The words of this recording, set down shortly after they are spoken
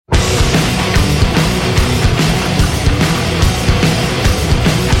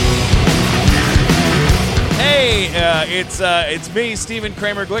It's me, Stephen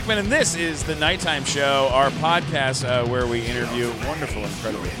Kramer Glickman, and this is the Nighttime Show, our podcast where we interview wonderful,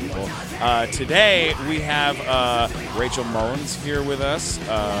 incredible people. Today we have Rachel Mullins here with us.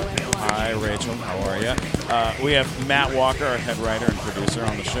 Hi, Rachel. How are you? We have Matt Walker, our head writer and producer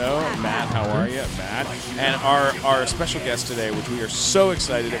on the show. Matt, how are you? Matt. And our special guest today, which we are so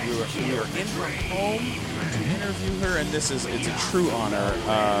excited that we are in her home to interview her, and it's a true honor.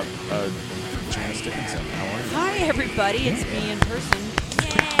 Janice Dickinson, how are you? Hi, everybody. It's me in person.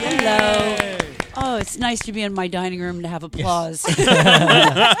 Yay. Hello. Oh, it's nice to be in my dining room to have applause.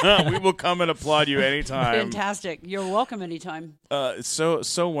 We will come and applaud you anytime. Fantastic. You're welcome anytime. So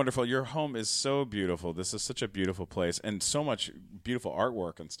wonderful. Your home is so beautiful. This is such a beautiful place, and so much beautiful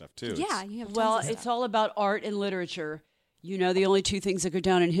artwork and stuff, too. Yeah, you have Well, tons of it's stuff. all about art and literature. You know, the only two things that go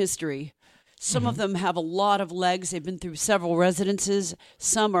down in history. Some of them have a lot of legs. They've been through several residences.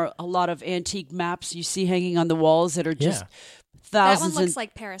 Some are a lot of antique maps you see hanging on the walls that are just thousands That one looks and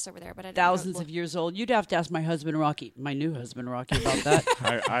like Paris over there, but I don't thousands know. of years old. You'd have to ask my husband, Rocky, my new husband, Rocky, about that.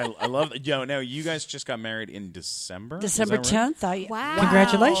 I love it. Yo, now, you guys just got married in December? December Is that right? 10th. Wow.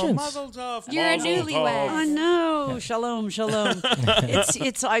 Congratulations. Mazel tov, You're a mazel newlywed. tov. I know. Shalom, shalom.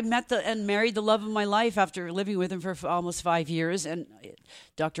 It's. I met and married the love of my life after living with him for almost 5 years, and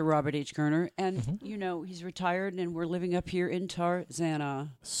Dr. Robert H. Kerner, and you know he's retired, and we're living up here in Tarzana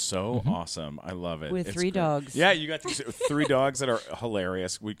So awesome. I love it. with It's 3 great. dogs. Yeah, you got 3 dogs that are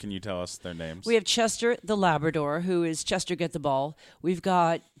hilarious. Can you tell us their names? We have Chester the Labrador, who is Chester Get the Ball. We've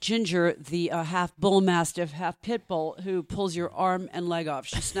got Ginger, the half bull mastiff, half pit bull, who pulls your arm and leg off.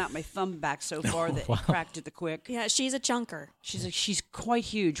 She snapped my thumb back so far that it cracked at the quick. Yeah, she's a chunker. She's quite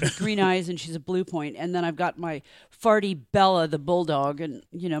huge with green eyes, and she's a blue point. And then I've got my farty Bella, the bulldog, and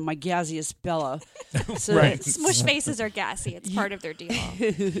you know my gaseous Bella. So Right. Smush faces are gassy. It's part of their deal.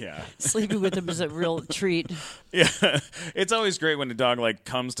 Yeah. sleeping with them is a real treat. Yeah. It's always great when a dog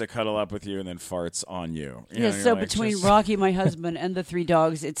comes to cuddle up with you and then farts on you. You know, Yeah. you're So like, between just- Rocky, my husband, and the 3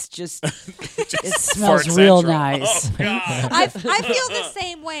 dogs, it's just it fart smells real central. nice. Oh, God. I feel the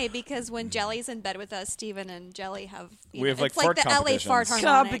same way because when Jelly's in bed with us, Steven and Jelly have We have, it's fart like the LA fart competitions.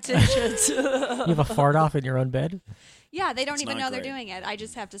 harmonic. Competitions. You have a fart off in your own bed? Yeah, they don't It's even not know they're great. doing it. I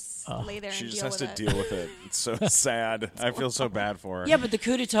just have to lay there She and just deal has with to it. deal with it. It's so sad. I feel so bad for her. Yeah, but the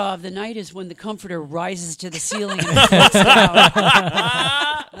coup d'etat of the night is when the comforter rises to the ceiling and floats down.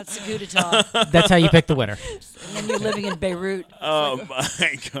 That's the coup d'etat. That's how you pick the winner. And then you're living in Beirut Oh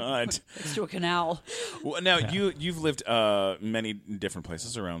my God! next to a canal. Well, now you've lived many different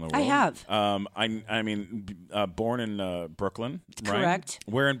places around the world. I have. I mean, born in Brooklyn, right? Correct.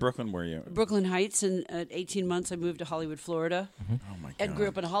 Where in Brooklyn were you? Brooklyn Heights, and at 18 months I moved to Hollywood, Florida, Oh my God! and grew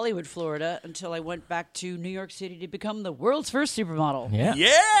up in Hollywood, Florida, until I went back to New York City to become the world's first supermodel. Yeah.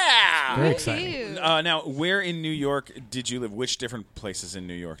 Yeah. Very exciting. Ew. Now, where in New York did you live? Which different places in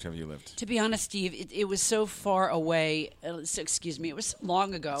New York have you lived? To be honest, Steve, it was so far away. Excuse me, it was so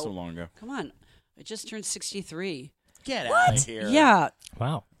long ago. So long ago. Come on, I just turned 63. Get out of here! Yeah,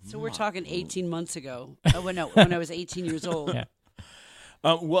 Wow. so we're talking 18 months ago. When I was 18 years old. Yeah.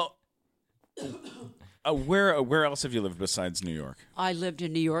 Well, where else have you lived besides New York? I lived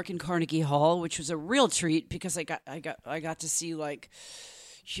in New York in Carnegie Hall, which was a real treat because I got to see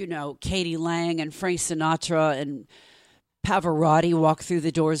Katie Lang and Frank Sinatra and Pavarotti walk through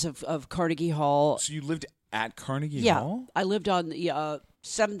the doors of Carnegie Hall. So you lived at Carnegie Yeah, Hall? I lived on the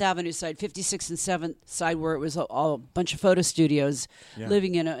 7th Avenue side, 56th and 7th side, where it was a bunch of photo studios. Yeah.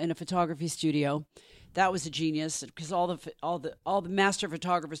 Living in a photography studio. That was a genius because all the master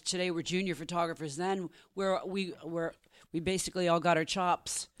photographers today were junior photographers. Then we basically all got our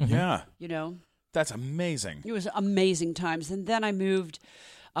chops. Yeah, You know, that's amazing. it was amazing times. And then I moved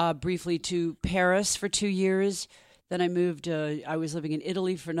briefly to Paris for 2 years. Then I moved. I was living in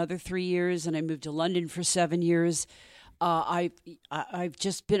Italy for another 3 years, and I moved to London for 7 years. I've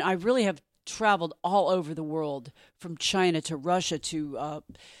just been. I really have traveled all over the world, from China to Russia to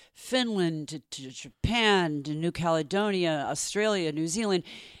Finland to Japan to New Caledonia, Australia, New Zealand,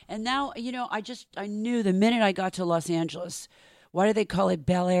 and now I knew the minute I got to Los Angeles. Why do they call it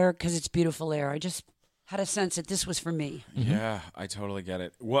Bel Air? Because it's beautiful air. I just had a sense that this was for me. Yeah, I totally get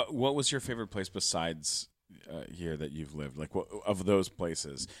it. What was your favorite place besides here that you've lived? Like, what of those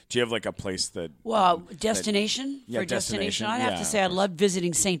places? Do you have like a place that? Well, destination Yeah, for destination. destination. I have Yeah, to say, I of course. love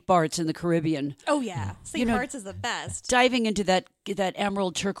visiting St. Bart's in the Caribbean. Oh yeah, St. know, Bart's is the best. Diving into that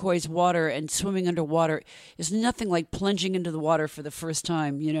emerald turquoise water and swimming underwater is nothing like plunging into the water for the first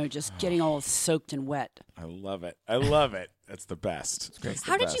time. Just getting all soaked and wet. I love it. I love it. That's the best. That's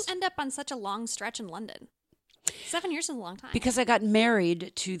the How did you best. end up on such a long stretch in London? 7 years is a long time. Because I got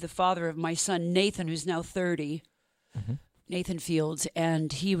married to the father of my son Nathan, who's now 30. Nathan Fields,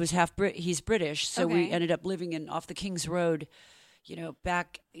 and he was he's British, so we Okay. ended up living off the King's Road,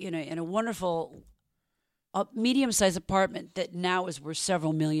 back, in a wonderful medium-sized apartment that now is worth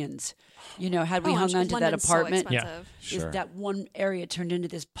several millions. Had we hung on to that London's apartment, so expensive. Sure. that one area turned into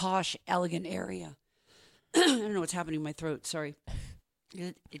this posh, elegant area. I don't know what's happening in my throat. Sorry.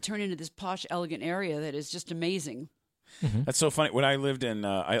 It turned into this posh, elegant area that is just amazing. That's so funny. When I lived in,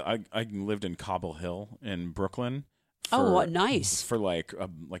 I lived in Cobble Hill in Brooklyn. Oh, what nice. For like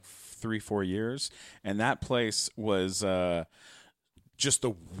 3-4 years, and that place was just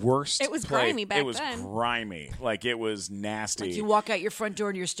the worst. It was place. grimy back It was then. grimy. Like, it was nasty. Like you walk out your front door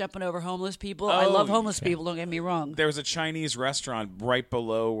and you're stepping over homeless people. I love homeless people, don't get me wrong. There was a Chinese restaurant right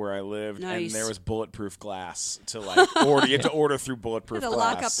below where I lived, and Nice. there was bulletproof glass to order. You had to order through bulletproof To glass.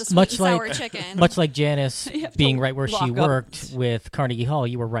 lock up the sweet Much and sour like chicken. much like Janice being right where lock she up. worked with Carnegie Hall,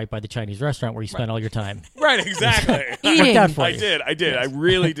 you were right by the Chinese restaurant where you spent all your time. Right, exactly. Eating. Worked out for I you. did. I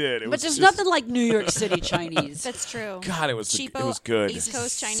really did. It But was there's just- nothing like New York City Chinese. That's true. God, it was Cheapo, it was good. East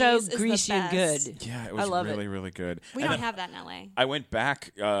Coast Chinese so is greasy the and best. good. Yeah, it I was love really, it. really good. We And don't then have that in LA. I went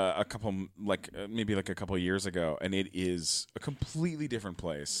back a couple, maybe a couple years ago, and it is a completely different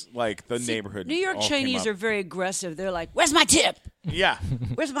place. Like the neighborhood. New York all came Chinese up. are very aggressive. They're like, "Where's my tip? Yeah.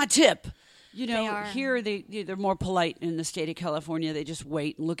 Where's my tip?" They are. Here they're more polite in the state of California. They just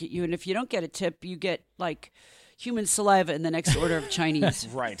wait and look at you, and if you don't get a tip, you get like human saliva in the next order of Chinese.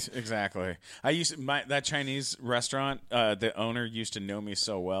 Right, exactly. I used that Chinese restaurant. The owner used to know me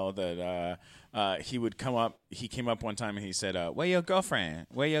so well that he would come up. He came up one time and he said, "Where your girlfriend?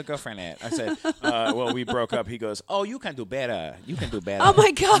 Where your girlfriend at?" I said, "Well, we broke up." He goes, "Oh, you can do better. You can do better." Oh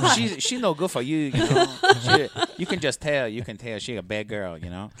my God! She no good for you. You know, you can just tell. You can tell she's a bad girl. You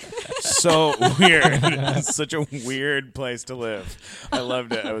know, so weird. Such a weird place to live. I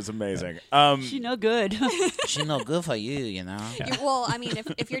loved it. It was amazing. She no good. She no good for you. You know. Well, I mean,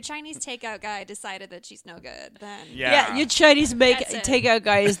 if your Chinese takeout guy decided that she's no good, then Yeah, your Chinese That's it. takeout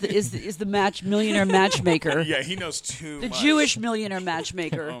guy is the millionaire matchmaker. Yeah, he knows too The much. Jewish millionaire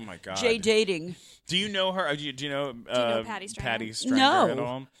matchmaker. Oh my God. Jay Dating. Do you know her? Do you know Patty Stranger? Patty Stranger No, at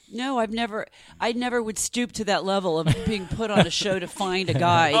all? no, I never would stoop to that level of being put on a show to find a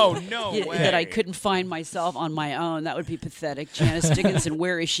guy. Oh, no way. That I couldn't find myself on my own. That would be pathetic. Janice Dickinson,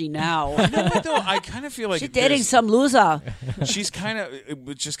 where is she now? No, I kind of feel like She's dating some loser. she's kind of,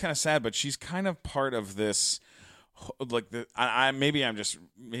 it's just kind of sad, but she's kind of part of this. Like maybe I'm just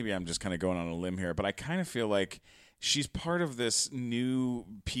kind of going on a limb here, but I kind of feel like she's part of this new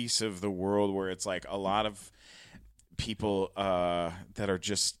piece of the world where it's like a lot of people that are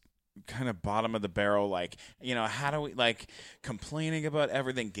just kind of bottom of the barrel, like, how do we, like, complaining about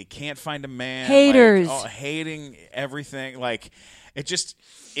everything. They can't find a man. Haters. Like, hating everything. Like, it just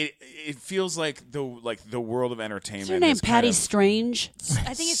it feels like the world of entertainment. Is her name is kind Patty of- Strange?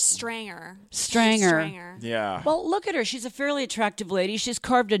 I think it's Stranger. Stranger. Yeah. Well, look at her. She's a fairly attractive lady. She's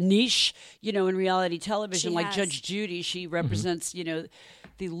carved a niche, in reality television. She Like has. Judge Judy, she represents, the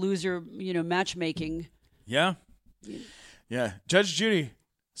loser, matchmaking. Yeah. Yeah. Judge Judy,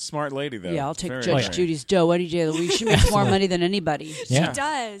 smart lady though. Yeah, I'll take Very Judge smart. Judy's dough any day of the week. She makes more money than anybody. Yeah. She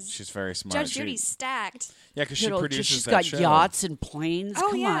does. She's very smart. Judge Judy's stacked. Yeah, because she Good old- produces she's that got show. yachts and planes. Oh,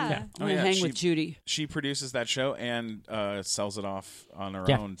 Come yeah. on. Yeah. I'm Oh, gonna yeah, hang with Judy. She produces that show and sells it off on her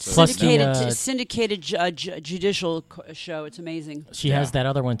Yeah. own. To Plus the, Syndicated judicial show. It's amazing. She has that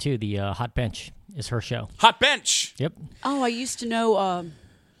other one too. The Hot Bench is her show. Hot Bench. Yep. Oh, I used to know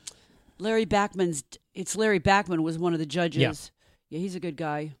Larry Backman's. It's Larry Backman was one of the judges. Yeah, he's a good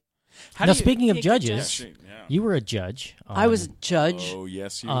guy. How Now, do you- speaking of He a good judges, Yeah. you were a judge. I was a judge. Oh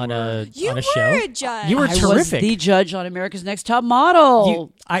yes, you on were. a You on a were show. a judge. You were I was terrific. the judge on America's Next Top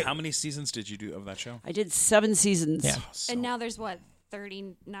Model. How many seasons did you do of that show? I did 7 seasons. Yeah. And now there's what,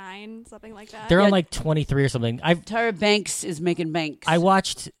 39, something like that? They're Yeah. on like 23 or something. Tyra Banks is making banks. I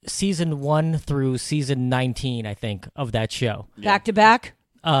watched season 1 through season 19, I think, of that show. Back to back.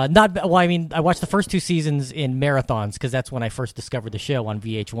 Not well. I mean, I watched the first 2 seasons in marathons because that's when I first discovered the show on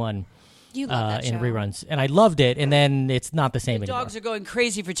VH1 You love that in show. reruns, and I loved it. And then it's not the same anymore. Dogs are going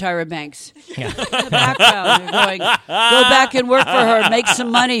crazy for Tyra Banks. Yeah. In the background, they're going, go back and work for her, make some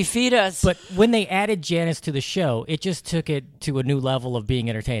money, feed us. But when they added Janice to the show, it just took it to a new level of being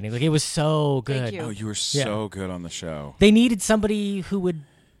entertaining. Like, it was so good. Thank you. Oh, you were so good on the show. They needed somebody who would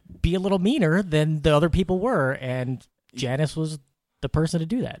be a little meaner than the other people were, and Janice was the person to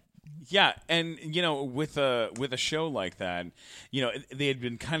do that. Yeah, and with a show like that, they had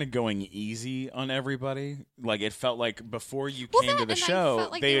been kind of going easy on everybody. Like it felt like before you came to the show, I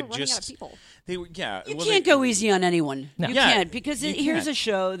felt like they were had running just out of people. they were yeah. You can't go easy on anyone. No. You Yeah, can't because you here's can't. a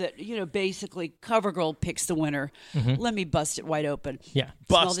show that basically CoverGirl picks the winner. Let me bust it wide open. Yeah.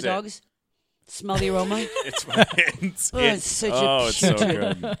 Smell Bust the it. dogs. Smell the aroma. It's Such a it's so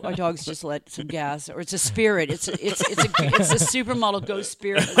good. Our dogs just let some gas, or it's a spirit. It's a supermodel ghost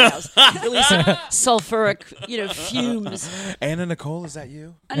spirit in the house, releasing sulfuric, fumes. Anna Nicole, is that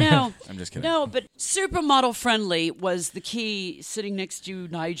you? I know. I'm just kidding. No, but supermodel friendly was the key. Sitting next to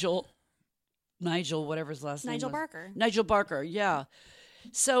Nigel, whatever his last name Nigel was. Barker. Nigel Barker, yeah.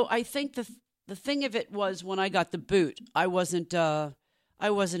 So I think the thing of it was when I got the boot, I wasn't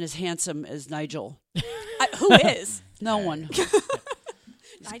as handsome as Nigel. Who is? No one.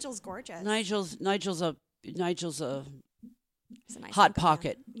 Nigel's gorgeous. Nigel's a He's a nice hot looking man.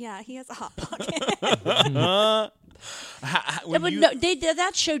 pocket. Yeah, he has a hot pocket.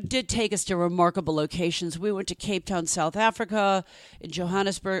 That show did take us to remarkable locations. We went to Cape Town, South Africa, in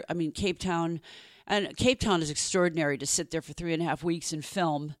Johannesburg. Cape Town. And Cape Town is extraordinary to sit there for 3.5 weeks and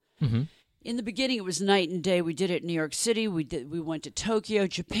film. Mm-hmm. In the beginning, it was night and day. We did it in New York City. We went to Tokyo,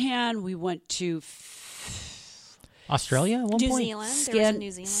 Japan. We went to Australia at one New point? Zealand. There was a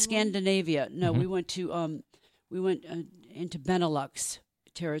New Zealand one. Scandinavia. No, we went to into Benelux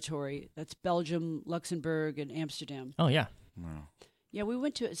territory. That's Belgium, Luxembourg, and Amsterdam. Oh, yeah. Wow. Yeah, we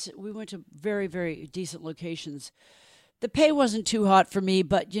went to very, very decent locations. The pay wasn't too hot for me,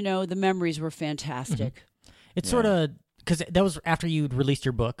 but the memories were fantastic. It's sort of, because that was after you'd released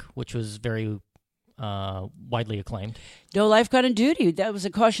your book, which was very widely acclaimed. No Life, God and Duty. That was a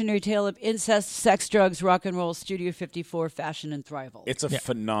cautionary tale of incest, sex, drugs, rock and roll, Studio 54, fashion, and thrival. It's a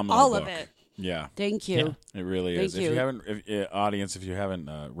phenomenal All book. of it. Yeah. Thank you. Yeah. It really Thank is. you. If you haven't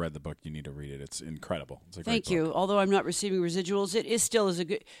read the book, you need to read it. It's incredible. It's a great Thank book. you. Although I'm not receiving residuals, it is still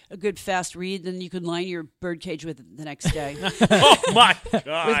a good fast read. Then you can line your birdcage with it the next day. Oh my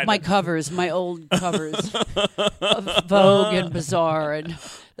God! With my covers, my old covers of Vogue and Bazaar, and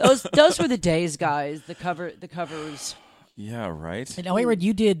those were the days, guys. The covers. Yeah, right. And now, I read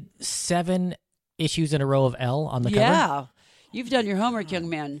you did 7 issues in a row of Elle on the cover. Yeah, you've done your homework, young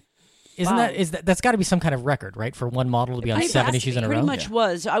man. Isn't Wow. that's got to be some kind of record, right? For one model to be on Pretty 7 fast. issues in a Pretty row. much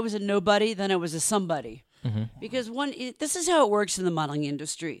was. I was a nobody, then I was a somebody. Because this is how it works in the modeling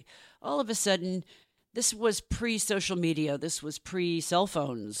industry. All of a sudden, this was pre-social media. This was pre-cell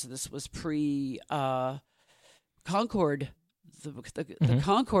phones. This was pre-Concorde, the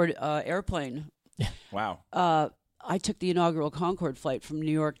Concorde airplane. Wow. I took the inaugural Concorde flight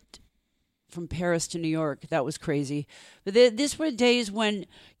from Paris to New York. That was crazy. But these were days when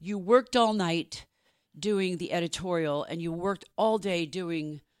you worked all night doing the editorial and you worked all day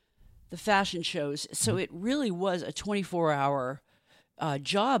doing the fashion shows. So it really was a 24-hour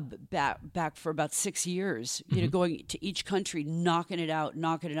job back for about 6 years, going to each country, knocking it out.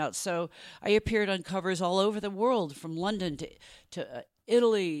 So I appeared on covers all over the world, from London to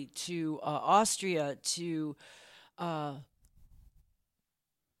Italy to Austria to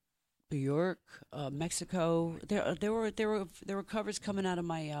New York, Mexico. There were covers coming out of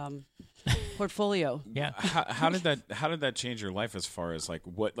my portfolio. Yeah. How did that change your life as far as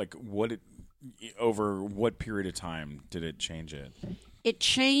over what period of time did it change it? It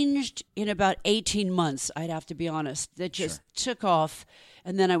changed in about 18 months, I'd have to be honest. That just took off,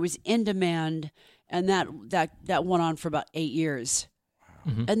 and then I was in demand, and that went on for about 8 years.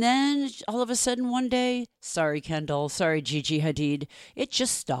 And then all of a sudden one day, sorry Kendall, sorry Gigi Hadid, it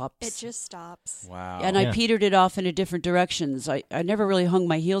just stops. It just stops. Wow. And I petered it off into different directions. I never really hung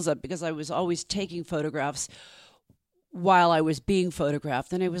my heels up because I was always taking photographs while I was being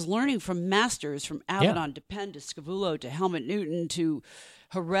photographed. And I was learning from masters, from Avedon to Penn to Scavullo to Helmut Newton to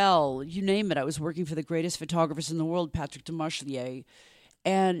Harel, you name it. I was working for the greatest photographers in the world, Patrick Demarchelier.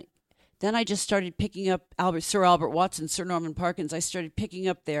 And then I just started picking up Sir Albert Watson, Sir Norman Parkins. I started picking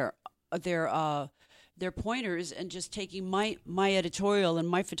up their pointers and just taking my editorial and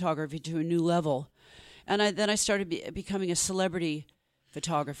my photography to a new level. And then I started becoming a celebrity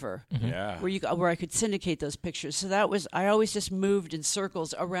photographer. Yeah. Where I could syndicate those pictures. So I always just moved in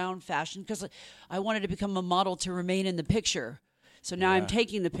circles around fashion because I wanted to become a model to remain in the picture. So now I'm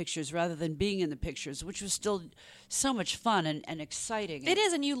taking the pictures rather than being in the pictures, which was still so much fun and exciting. It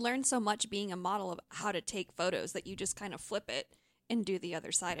is, and you learn so much being a model of how to take photos that you just kind of flip it and do the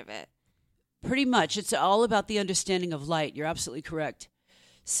other side of it. Pretty much. It's all about the understanding of light. You're absolutely correct.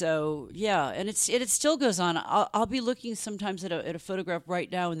 So yeah, and it still goes on. I'll be looking sometimes at a photograph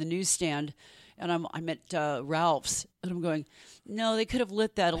right now in the newsstand, and I'm at Ralph's, and I'm going, no, they could have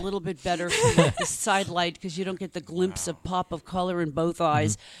lit that a little bit better from the side light, because you don't get the glimpse of pop of color in both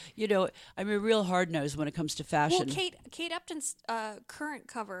eyes. You know, I'm a real hard nose when it comes to fashion. Well, Kate Upton's current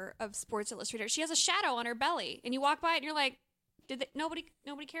cover of Sports Illustrated, she has a shadow on her belly, and you walk by it and you're like, nobody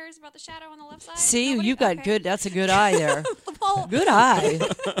cares about the shadow on the left side? See, Nobody? you got Okay. good. That's a good eye there. Well, Good eye.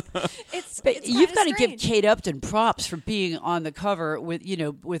 It's You've got to give strange. Kate Upton props for being on the cover with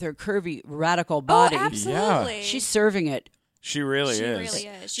her curvy radical body. Oh, absolutely. She's serving it. She really She is. really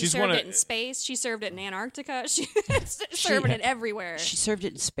is. She She's served one of- it in space. She served it in Antarctica. She served it everywhere. She served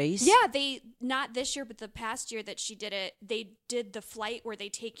it in space. Yeah, they not this year, but the past year that she did it, they did the flight where they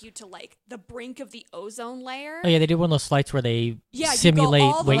take you to like the brink of the ozone layer. Oh yeah, they did one of those flights where they Yeah, you go simulate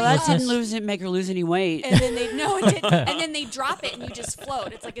all the way Well, that weightlessness. didn't make her lose any weight. And then and then they drop it and you just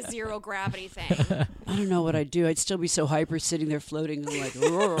float. It's like a zero gravity thing. I don't know what I'd do. I'd still be so hyper sitting there floating like.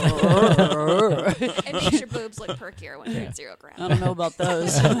 It makes your boobs look perkier when you're at zero I gravity. don't know about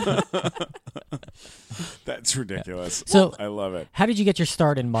those. That's ridiculous. So- I love it. How did you get your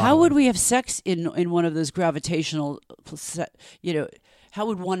start in modeling? How would we have sex in one of those gravitational? How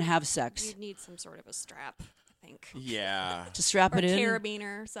would one have sex? You'd need some sort of a strap, I think. Yeah. To strap Or it in?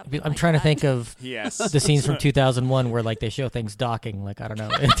 carabiner or something. I'm like trying to that. think of Yes. the scenes from 2001 where like they show things docking. Like I don't know,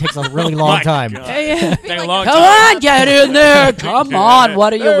 it takes a really long My time. God. Hey, Take a long come time. on, get in there. Come on.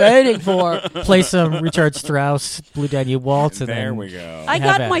 What are you waiting for? Play some Richard Strauss, Blue Danube Waltz, and There then we go. I Have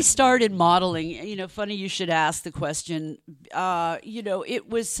got at my it. start in modeling. Funny you should ask the question. It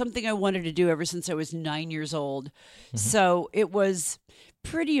was something I wanted to do ever since I was 9 years old. Mm-hmm. So it was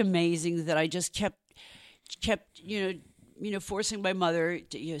pretty amazing that I just kept forcing my mother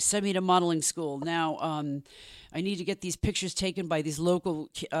to send me to modeling school. Now I need to get these pictures taken by these local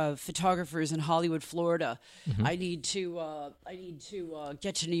photographers in Hollywood, Florida. Mm-hmm. I need to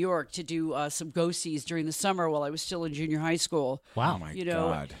get to New York to do some go-sees during the summer while I was still in junior high school. wow. Oh my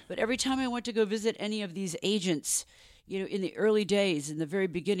God. But every time I went to go visit any of these agents, in the early days, in the very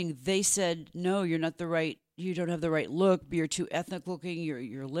beginning, they said, "No, you don't have the right look. You're too ethnic looking.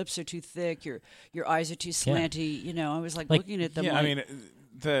 Your lips are too thick. Your eyes are too slanty." I was like looking at them. Yeah, like, I mean,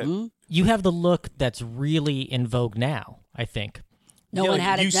 the You have the look that's really in vogue now, I think. no yeah, one like,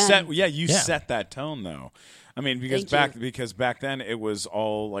 had you it then. set that tone though. I mean, because back then it was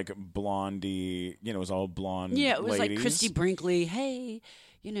all like blondie. It was all blonde. Yeah, it was ladies. like Christy Brinkley. Hey.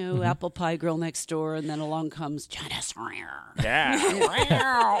 Apple pie girl next door, and then along comes Janice.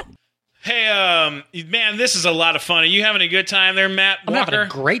 Yeah. Hey, man, this is a lot of fun. Are you having a good time there, Matt I'm Walker? having a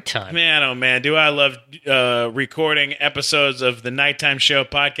great time. Man, oh man, do I love recording episodes of the Nighttime Show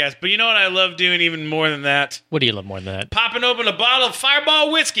podcast. But you know what I love doing even more than that? What do you love more than that? Popping open a bottle of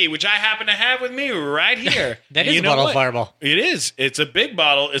Fireball whiskey, which I happen to have with me right here. That And is you a know bottle what? of Fireball. It is. It's a big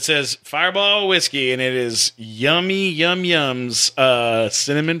bottle. It says Fireball whiskey, and it is yummy, yums,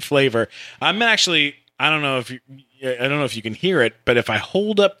 cinnamon flavor. I'm actually, I don't know if you can hear it, but if I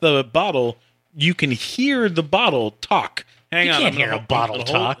hold up the bottle, you can hear the bottle talk. Hang You on, can't I'm gonna hear a hold- bottle I'm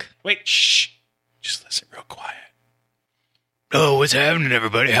gonna hold- talk. Wait, shh. Just listen real quiet. Oh, what's happening,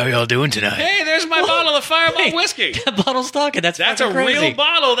 everybody? How y'all doing tonight? Hey, there's my bottle of Fireball whiskey. That bottle's talking. That's That's a fucking crazy. real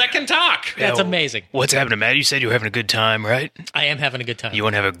bottle that can talk. That's Yeah, amazing. What's happening, Matt? You said you were having a good time, right? I am having a good time. You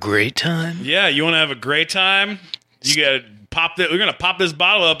want to have a great time? Yeah, you want to have a great time? You got to pop that. We're gonna pop this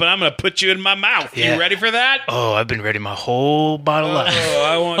bottle up, and I'm gonna put you in my mouth. Yeah. You ready for that? Oh, I've been ready my whole bottle up. Oh,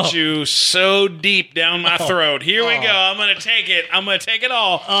 I want you so deep down my throat. Here we go. I'm gonna take it. I'm gonna take it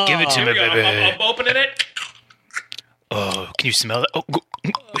all. Give it to Here me, we go. baby. I'm opening it. Oh, can you smell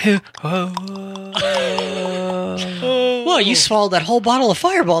that? Whoa, you swallowed that whole bottle of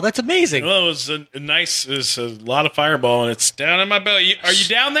Fireball. That's amazing. Well, it was a nice. It's a lot of Fireball, and it's down in my belly. Are you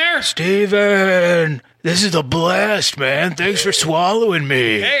down there? Steven, this is a blast, man. Thanks for swallowing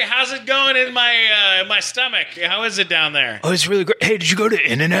me. Hey, how's it going in my stomach? How is it down there? Oh, it's really great. Hey, did you go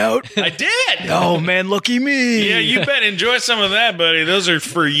to In-N-Out? I did. Oh, man, lucky me. Yeah, you bet. Enjoy some of that, buddy. Those are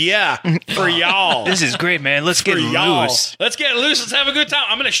for for y'all. This is great, man. Let's get for y'all. loose. Let's get loose. Let's have a good time.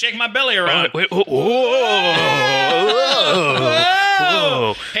 I'm gonna shake my belly around. Wait, whoa,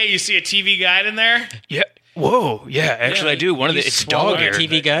 whoa. Hey, you see a TV guide in there? Yeah. Whoa. Yeah, actually, I do. One of the, You it's swallowed dog a hair.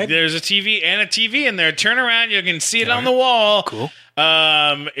 TV guide? There's a TV and a TV in there. Turn around. You can see it on the wall. Cool.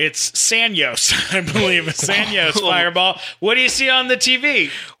 It's Sanyos, I believe. A Sanyos Cool. Fireball. What do you see on the TV?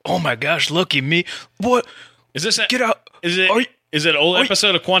 Oh my gosh, lucky me. What? Is this a, Get out. Is it? Are you- Is it an old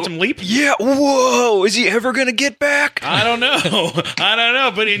episode of Quantum Leap? Yeah. Whoa. Is he ever gonna get back? I don't know. I don't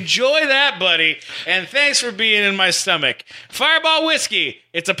know. But enjoy that, buddy. And thanks for being in my stomach. Fireball Whiskey.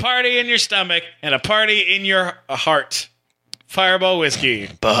 It's a party in your stomach and a party in your heart. Fireball Whiskey.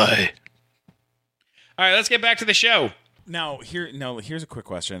 Bye. All right, let's get back to the show. Here's a quick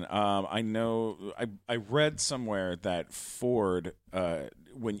question. I know I read somewhere that Ford,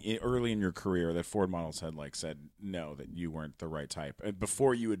 early in your career, that Ford models had said no, that you weren't the right type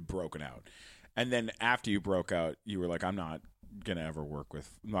before you had broken out, and then after you broke out, you were like, I'm not gonna ever working with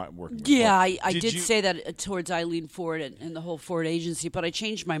Yeah, Ford. I did say that towards Eileen Ford and the whole Ford agency, but I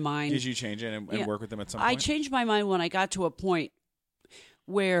changed my mind. Did you change it and work with them at some point? I changed my mind when I got to a point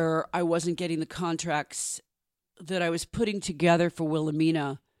where I wasn't getting the contracts that I was putting together for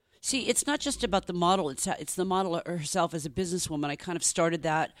Wilhelmina. See, it's not just about the model. It's the model herself as a businesswoman. I kind of started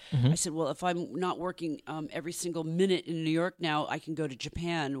that. I said, well, if I'm not working every single minute in New York now, I can go to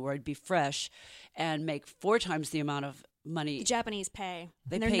Japan where I'd be fresh and make 4 times the amount of money. The Japanese pay.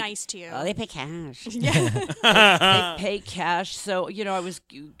 They're nice to you. Oh, they pay cash. They pay cash. So,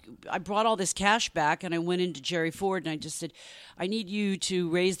 I brought all this cash back and I went into Jerry Ford and I just said, I need you to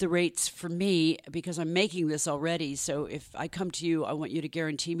raise the rates for me because I'm making this already. So if I come to you, I want you to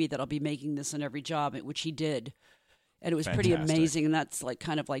guarantee me that I'll be making this on every job, which he did. And it was pretty amazing. And that's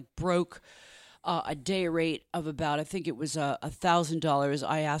broke a day rate of about, I think it was $1,000.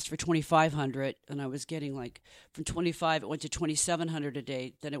 I asked for $2,500, and I was getting from $2,500 it went to $2,700 a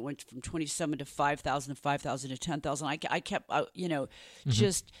day. Then it went from $2,700 to $5,000, $5,000 to $10,000. I kept,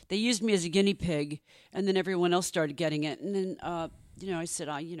 just they used me as a guinea pig, and then everyone else started getting it. And then I said,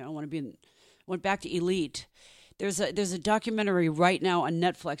 I want to be went back to Elite. There's a documentary right now on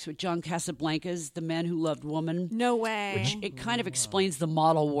Netflix with John Casablancas, The Man Who Loved Woman. No way. Which it kind of explains the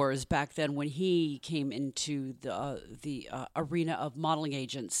model wars back then when he came into the arena of modeling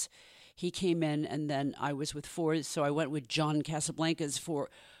agents. He came in, and then I was with Ford, so I went with John Casablancas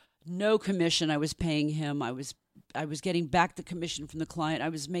for no commission. I was paying him. I was getting back the commission from the client.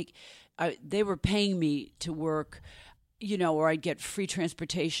 They were paying me to work. Or I'd get free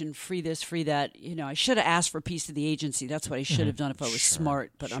transportation, free this, free that. I should have asked for a piece of the agency. That's what I should have done if I was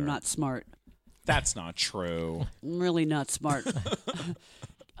smart, but I'm not smart. That's not true. I'm really not smart.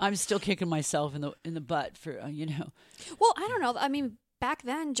 I'm still kicking myself in the butt for. Well, I don't know. I mean, back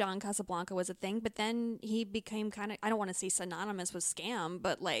then, John Casablanca was a thing, but then he became kind of, I don't want to say synonymous with scam,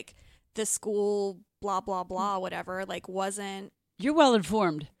 but the school, blah, blah, blah, whatever, wasn't. You're well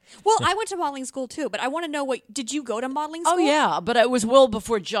informed. Well, I went to modeling school too, but I want to know did you go to modeling school? Oh yeah, but it was well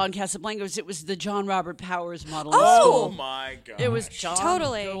before John Casablanca. It was the John Robert Powers modeling school. Oh my God! It was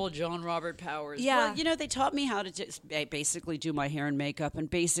good old John Robert Powers. Yeah. Well, they taught me how to just basically do my hair and makeup, and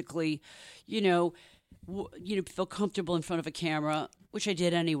basically, feel comfortable in front of a camera, which I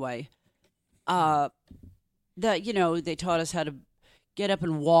did anyway. They taught us how to get up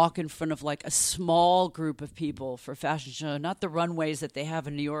and walk in front of a small group of people for a fashion show, not the runways that they have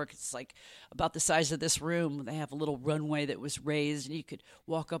in New York. It's about the size of this room. They have a little runway that was raised, and you could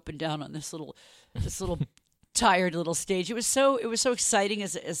walk up and down on this little tired little stage. It was so exciting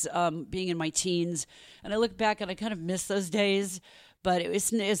as being in my teens, and I look back and I kind of miss those days, but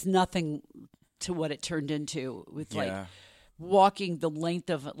it's nothing to what it turned into with walking the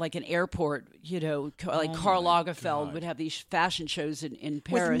length of an airport, Karl Lagerfeld would have these fashion shows in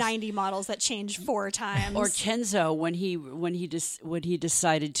Paris with 90 models that changed 4 times. Or Kenzo, when he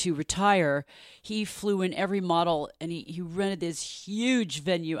decided to retire, he flew in every model and he rented this huge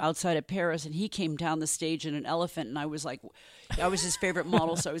venue outside of Paris, and he came down the stage in an elephant, and I was his favorite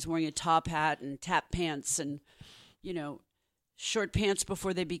model, so I was wearing a top hat and tap pants and short pants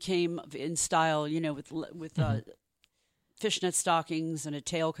before they became in style, with fishnet stockings and a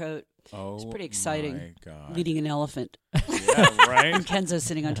tailcoat. Oh, it's pretty exciting. My God. Leading an elephant. Yeah, right? And Kenzo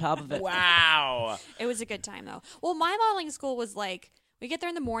sitting on top of it. Wow. It was a good time, though. Well, my modeling school was we get there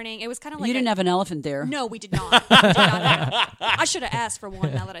in the morning. It was kind of You didn't have an elephant there. No, we did not. I should have asked for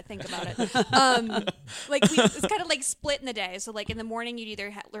one now that I think about it. It's kind of split in the day. So in the morning, you'd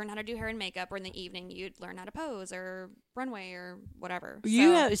either learn how to do hair and makeup, or in the evening, you'd learn how to pose or runway or whatever.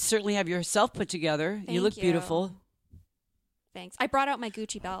 You certainly have yourself put together. You look beautiful. Thanks. I brought out my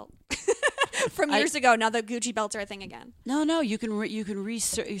Gucci belt from years ago. Now the Gucci belts are a thing again. No, you can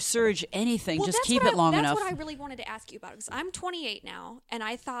resurge anything. Well, just keep it long enough. That's what I really wanted to ask you about, because I'm 28 now, and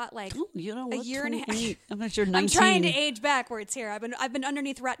I thought a year 28? and a half. I'm not sure. 19. I'm trying to age backwards here. I've been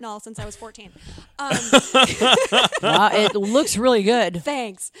underneath retinol since I was 14. It looks really good.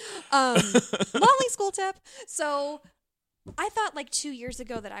 Thanks. Modeling school tip. So I thought 2 years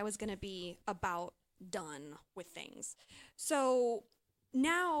ago that I was going to be about done with things. So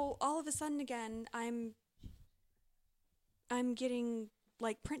now all of a sudden again, I'm getting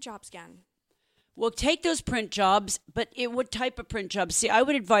like print jobs again. Well, take those print jobs, but what type of print jobs? See, I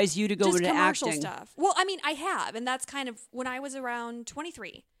would advise you to go Just into commercial acting. stuff. Well, I mean, I have, and that's kind of when I was around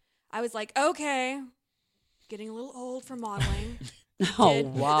 23. I was like, okay, getting a little old for modeling. Oh,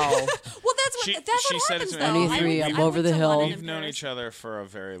 wow. Well, that's She what said it happens to though. me. 23, I I'm went over the to hill. London We've and known Paris. each other for a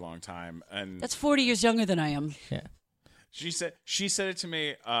very long time, and That's 40 years younger than I am. Yeah. she said it to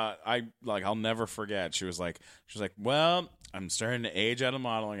me. I'll never forget. She was like, well, I'm starting to age out of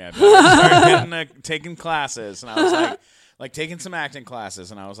modeling. I've started taking classes, and I was like taking some acting classes,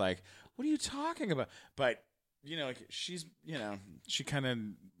 and I was like, what are you talking about? But she's she kind of.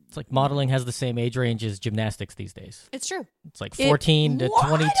 It's like modeling has the same age range as gymnastics these days. It's true. It's like 14 to 22.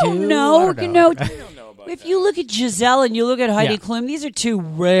 I don't know. I don't know. I don't know about If that. you look at Giselle and you look at Heidi Yeah. Klum, these are two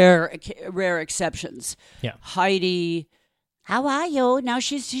rare exceptions. Yeah. Heidi, how are you? Now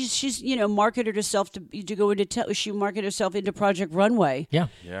she's marketed herself to go into she marketed herself into Project Runway. Yeah.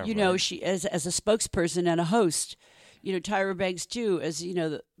 Yeah, right. She as a spokesperson and a host. Tyra Banks too, as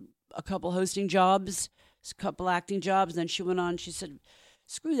a couple hosting jobs, a couple acting jobs. Then she went on. She said,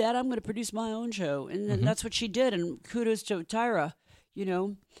 "Screw that! I'm going to produce my own show," and then that's what she did. And kudos to Tyra.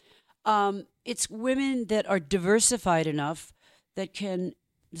 It's women that are diversified enough that can.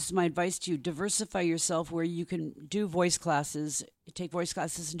 This is my advice to you: diversify yourself, where you can do voice classes, take voice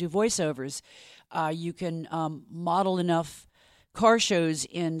classes, and do voiceovers. You can model enough car shows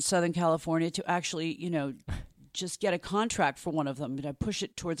in Southern California to actually, just get a contract for one of them. Push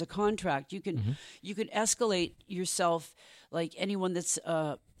it towards a contract. You can escalate yourself like anyone that's.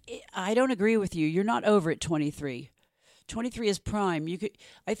 I don't agree with you. You're not over at 23. 23 is prime.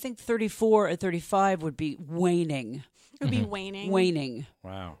 I think 34 or 35 would be waning. It would be waning. Waning.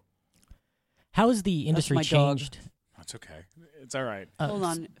 Wow, How has the industry my dog. changed? that's okay. It's all right. Hold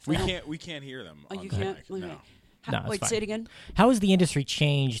on. We can't hear them. Oh, on you the can't? mic. Okay. No. No, it's Wait, fine. say it again. How has the industry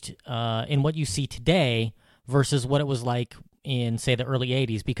changed in what you see today versus what it was like in, say, the early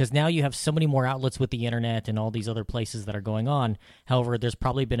 80s? Because now you have so many more outlets with the internet and all these other places that are going on. However, there's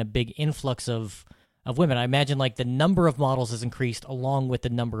probably been a big influx of women. I imagine like the number of models has increased along with the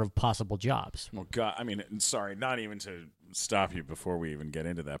number of possible jobs. Well, God, I mean, sorry, not even to stop you before we even get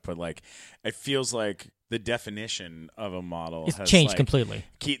into that, but like, it feels like the definition of a model It's has changed like, completely.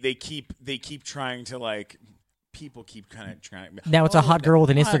 They keep trying to like. People keep kind of trying. Now it's a hot girl with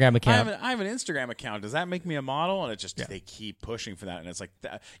an Instagram account. I have an Instagram account. Does that make me a model? And it just they keep pushing for that, and it's like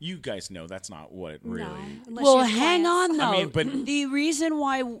that, you guys know that's not what it really. No, unless Well, you have hang clients. on though. I mean, but- the reason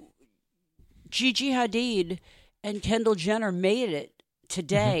why Gigi Hadid and Kendall Jenner made it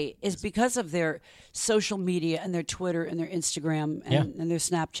today is because of their social media and their Twitter and their Instagram and their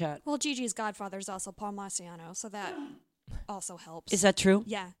Snapchat. Well, Gigi's godfather is also Paul Marciano, so that also helps. Is that true?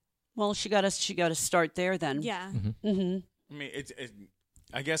 Yeah. Well, she got to start there then. Yeah. Mm-hmm. I mean,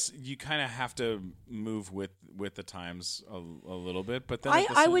 I guess you kind of have to move with the times a little bit, but then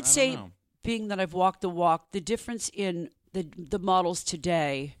I would don't say, know. being that I've walked the walk, the difference in the models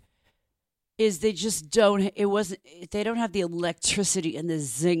today is they just don't. They don't have the electricity and the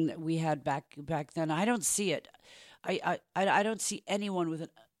zing that we had back then. I don't see it. I don't see anyone with an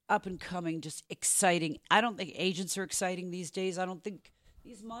up and coming, just exciting. I don't think agents are exciting these days. I don't think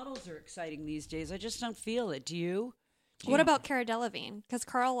these models are exciting these days. I just don't feel it. Do you? What about Cara Delevingne? Because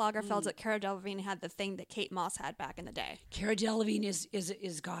Karl Lagerfeld at Cara Delevingne had the thing that Kate Moss had back in the day. Cara Delevingne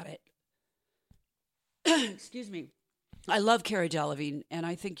is got it. Excuse me. I love Cara Delevingne, and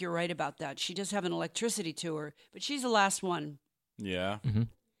I think you're right about that. She does have an electricity to her, but she's the last one. Yeah. Mhm.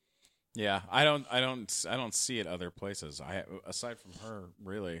 Yeah, I don't see it other places. Aside from her,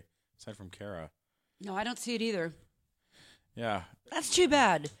 really, aside from Cara. No, I don't see it either. Yeah. That's too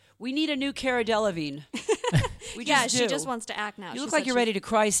bad. We need a new Cara Delevingne. We Yeah, just she do. just wants to act now. You She look said like you're she- ready to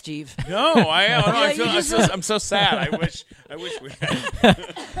cry, Steve. No, I am. Yeah, I'm so sad. I wish we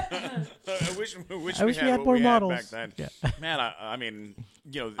had. I wish we had what more we models. had back then. Yeah. Man, I mean,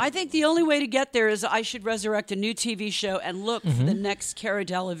 I think the only way to get there is I should resurrect a new TV show and look for the next Cara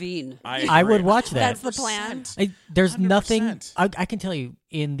Delevingne. I would agree. watch that. That's the plan. There's 100%. nothing. I can tell you,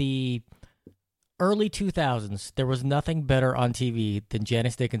 in the early 2000s, there was nothing better on TV than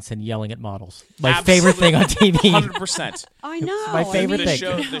Janice Dickinson yelling at models. My favorite thing on TV. 100%. I know. my favorite the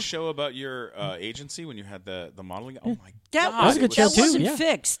thing. the show about your agency when you had the modeling. Oh my That god, was a good show, that too, wasn't yeah.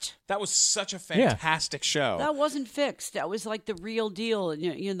 fixed. That was such a fantastic show. That wasn't fixed. That was like the real deal.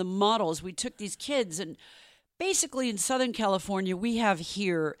 And the models. We took these kids and basically in Southern California, we have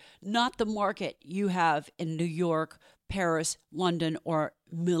here not the market you have in New York, Paris, London, or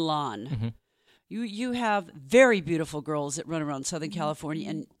Milan. You have very beautiful girls that run around Southern California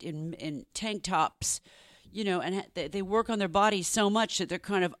and in tank tops, and they work on their bodies so much that they're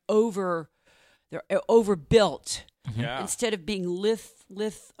kind of overbuilt. Yeah. Instead of being lithe,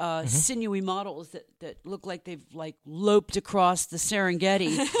 sinewy models that look like they've like loped across the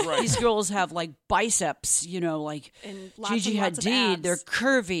Serengeti. Right. These girls have like biceps, like And lots Gigi and lots of Hadid. abs. They're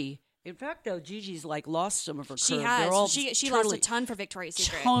curvy. In fact, though, Gigi's like lost some of her She curve. has. They're all She lost totally- a ton for Victoria's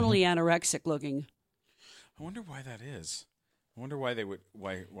Secret. totally anorexic looking. I wonder why that is. I wonder why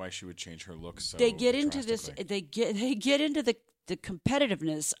why she would change her look so. They get into this. drastically. They get into the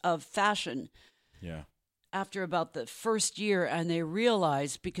competitiveness of fashion. Yeah. After about the first year, and they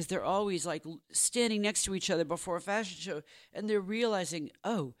realize, because they're always like standing next to each other before a fashion show, and they're realizing,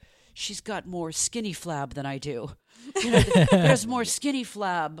 oh, she's got more skinny flab than I do. There's more skinny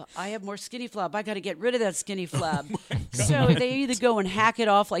flab. I have more skinny flab. I got to get rid of that skinny flab. So they either go and hack it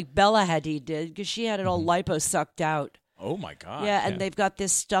off like Bella Hadid did, because she had it all lipo sucked out. Oh my God. Yeah, and they've got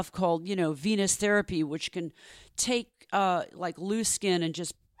this stuff called, venous therapy, which can take like loose skin and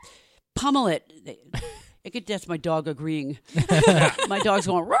just pummel it. That's my dog agreeing. My dog's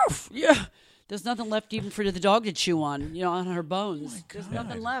going, roof. Yeah. There's nothing left even for the dog to chew on, on her bones. There's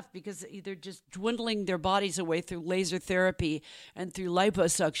nothing left because they're just dwindling their bodies away through laser therapy and through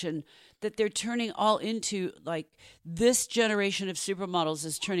liposuction, that they're turning all into, like, this generation of supermodels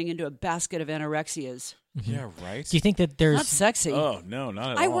is turning into a basket of anorexias. Yeah. Right. Do you think that there's Not sexy. Oh no,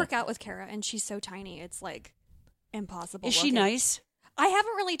 not at all. I work out with Kara, and she's so tiny. It's like impossible. Is she looking. nice? I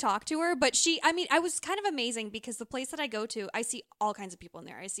haven't really talked to her, but I was kind of amazing because the place that I go to, I see all kinds of people in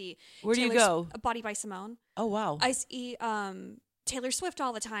there. I see Where do you Taylor go? Body by Simone. Oh, wow. I see Taylor Swift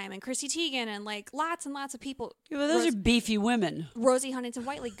all the time, and Chrissy Teigen, and like lots and lots of people. Yeah, well, those are beefy women. Rosie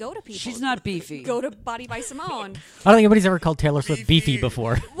Huntington-Whiteley go to people. She's not beefy. Go to Body by Simone. I don't think anybody's ever called Taylor Swift beefy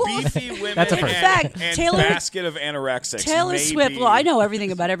before. Beefy women. That's a and, first. In fact, and Taylor- basket of anorexics. Taylor maybe. Swift. Well, I know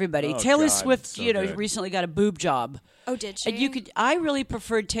everything about everybody. Oh, Taylor God, Swift, so good. recently got a boob job. Oh, did she? And I really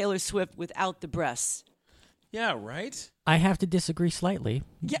preferred Taylor Swift without the breasts. Yeah. Right. I have to disagree slightly.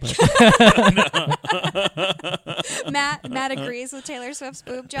 Yeah. Matt agrees with Taylor Swift's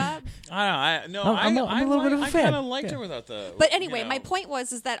boob job. I don't know. I'm a little bit of a I fan. kind of liked Yeah. her without the. But anyway, my point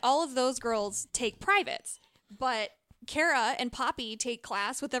was that all of those girls take privates, but Kara and Poppy take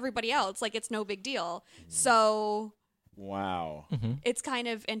class with everybody else. Like, it's no big deal. So Wow. it's kind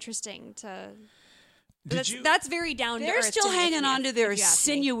of interesting to. Did you? That's very down to They're earth. still to me, hanging on to their if you ask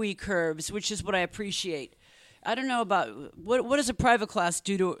me. sinewy curves, which is what I appreciate. I don't know about what does a private class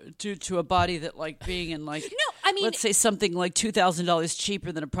do to a body that, like, being in, like, No, I mean, let's say something like $2,000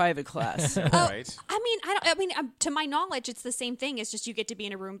 cheaper than a private class. Right. to my knowledge, it's the same thing. It's just you get to be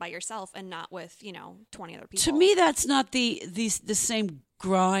in a room by yourself and not with 20 other people. To me, that's not the same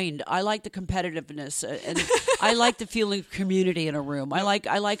grind. I like the competitiveness, and I like the feeling of community in a room. I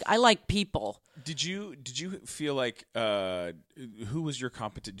like people. Did you feel like who was your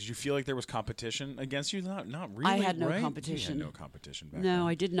competition? Did you feel like there was competition against you? Not really. I had no right? competition. You had no competition back No, then.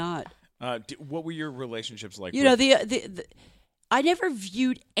 I did not. What were your relationships like? You know, with- the I never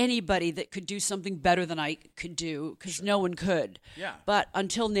viewed anybody that could do something better than I could do, because no one could. Yeah. But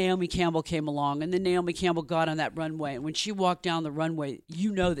until Naomi Campbell came along, and then Naomi Campbell got on that runway, and when she walked down the runway,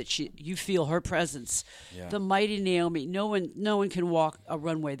 you know that you feel her presence. Yeah. The mighty Naomi. No one can walk a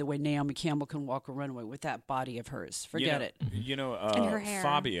runway the way Naomi Campbell can walk a runway with that body of hers. Forget it. You know, And her hair.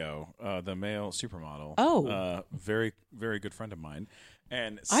 Fabio, the male supermodel. Oh. Very, very good friend of mine.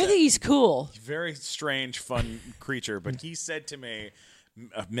 And I think he's cool. very strange, fun creature. But he said to me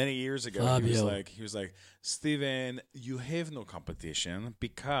many years ago, Fabio. he was like, Steven, you have no competition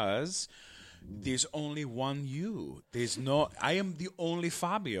because there's only one you. I am the only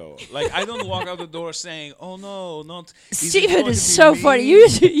Fabio. Like, I don't walk out the door saying, oh no, not. Steven is so funny.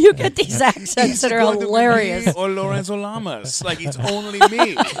 You get these accents that are going to be hilarious. me or Lorenzo Lamas. Like, it's only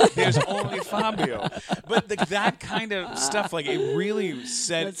me. There's only Fabio. But that kind of stuff, like, it really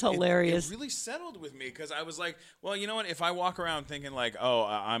said. That's hilarious. It really settled with me because I was like, well, you know what? If I walk around thinking like, oh,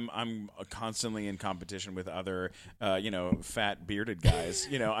 I'm constantly in competition with other, fat bearded guys.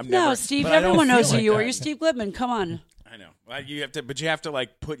 I'm No, never. Steve, but I don't everyone knows feel who like you are. that. You're Steve Glickman. Come on. I know. But you have to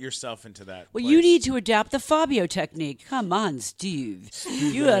like put yourself into that. Well, place. you need to adapt the Fabio technique. Come on, Steve.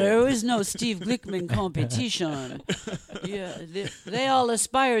 You always know Steve Glickman competition. Yeah, they all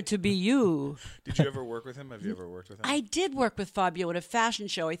aspire to be you. Did you ever work with him? Have you ever worked with him? I did work with Fabio at a fashion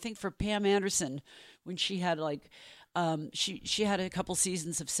show, I think for Pam Anderson, when she had like She had a couple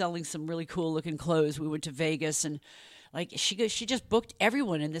seasons of selling some really cool looking clothes. We went to Vegas and like she just booked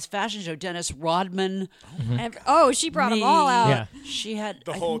everyone in this fashion show. Dennis Rodman. She brought them all out. Yeah. She had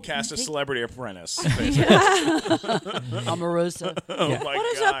The whole cast of Celebrity Apprentice. Omarosa. Oh my What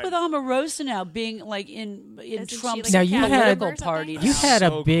is God. up with Omarosa now being like in Isn't she, Trump's like, a Now, you cat had- lover or political party? something? You had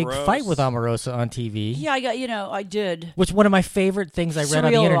So a big gross. fight with Omarosa on TV. Yeah, I did. Which one of my favorite things I read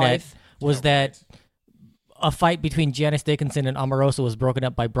on the Surreal internet life. was that a fight between Janice Dickinson and Omarosa was broken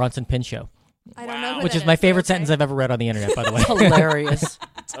up by Bronson Pinchot, I don't know who which that is my but favorite okay. sentence I've ever read on the internet, by the way. Hilarious.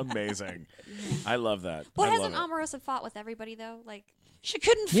 It's amazing. I love that. Well, I hasn't love it. Omarosa fought with everybody though? Like, She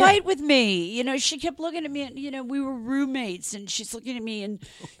couldn't Yeah. fight with me. You know, she kept looking at me and, we were roommates and she's looking at me and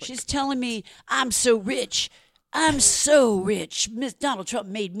she's telling me, I'm so rich. I'm so rich. Miss Donald Trump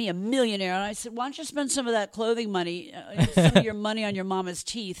made me a millionaire. And I said, why don't you spend some of that clothing money, some of your money on your mama's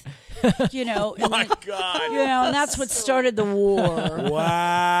teeth, And My God. and that's what started the war. Wow.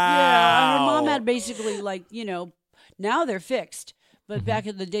 Yeah, her mom had basically now they're fixed. But back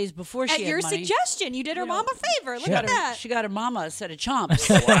in the days before she at had your money, suggestion, you did her mom a favor. Look she at got, her, that. she got her mama a set of chomps.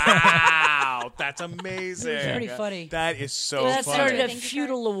 Wow. That's amazing. It was pretty funny. That is so that funny. started a Thank you,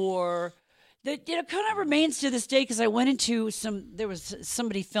 feudal war that kind of remains to this day because I went into there was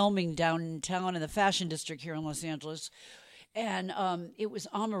somebody filming downtown in the fashion district here in Los Angeles, and it was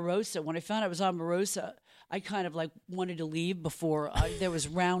Omarosa. When I found out it was Omarosa, I kind of like wanted to leave before there was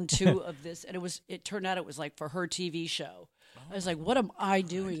round 2 of this, and it turned out it was like for her TV show. I was like, what am I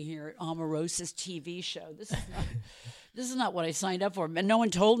doing here at Omarosa's TV show? This is not what I signed up for. And no one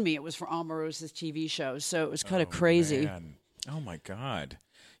told me it was for Omarosa's TV show, so it was kind of crazy. Man. Oh my God.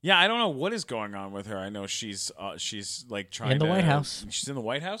 Yeah, I don't know what is going on with her. I know she's like trying In the to- White House. She's in the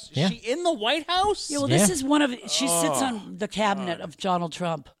White House? Is Yeah. she in the White House? Yeah, well, Yeah. this is one of she sits on the cabinet of Donald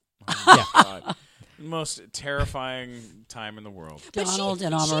Trump. God. Most terrifying time in the world. But Donald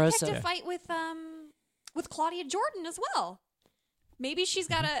and She Omarosa. picked a fight with Claudia Jordan as well. Maybe she's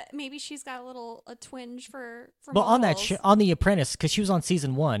got a little twinge for Well, on that models. on The Apprentice, because she was on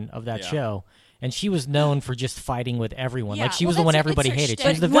season 1 of that Yeah. show, and she was known for just fighting with everyone. Yeah, Like she well, was the one that's everybody her hated. She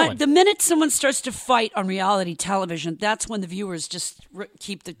shtick. was the But villain. the minute someone starts to fight on reality television, that's when the viewers just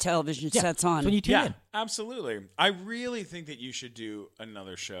keep the television sets on. That's when you tune Yeah, in. absolutely. I really think that you should do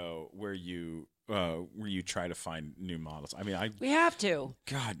another show where you try to find new models. I mean, we have to.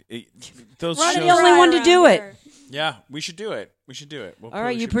 those Ron's shows. the only one to Around do it. here. Yeah, we should do it. We should do it. We'll All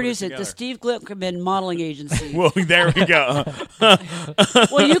right, you produce it. The Steve Glickman Modeling Agency. Well, there we go.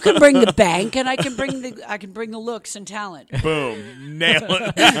 Well, you can bring the bank, and I can bring the looks and talent. Boom, nail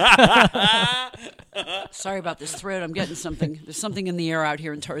it. Sorry about this throat. I'm getting something. There's something in the air out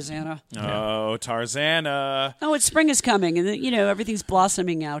here in Tarzana. Oh, Tarzana. Oh, spring is coming, and everything's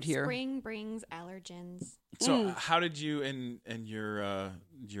blossoming out here. Spring brings allergens. So, how did you and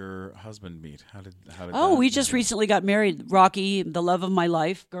your husband meet? How did Oh, that we just happen? recently got married. Rocky, the love of my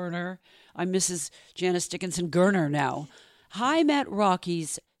life, Gerner. I'm Mrs. Janice Dickinson Gerner now. I met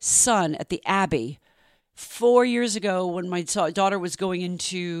Rocky's son at the Abbey 4 years ago when my daughter was going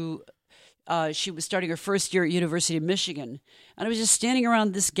into. She was starting her first year at University of Michigan, and I was just standing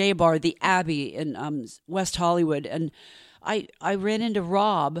around this gay bar, the Abbey in West Hollywood, and I ran into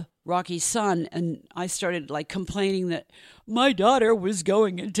Rob, Rocky's son, and I started like complaining that my daughter was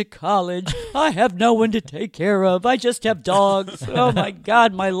going into college. I have no one to take care of. I just have dogs. Oh my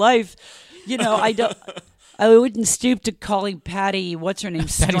God, my life. I wouldn't stoop to calling Patty, what's her name,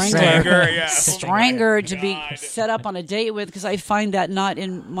 Strangler, Stranger, yeah. Stranger to be set up on a date with, because I find that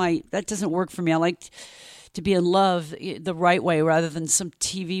that doesn't work for me. I like to be in love the right way rather than some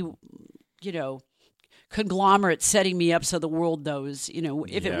TV, conglomerate setting me up so the world knows.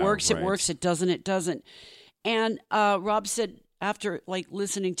 If it works, right. it works. It doesn't, it doesn't. And Rob said, after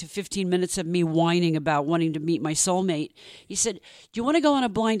listening to 15 minutes of me whining about wanting to meet my soulmate, he said, "Do you want to go on a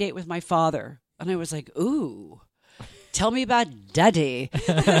blind date with my father?" And I was like, "Ooh, tell me about Daddy."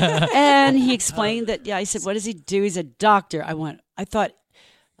 And he explained that. Yeah, I said, "What does he do?" He's a doctor. I thought,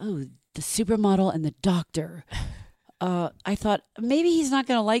 oh, the supermodel and the doctor. I thought maybe he's not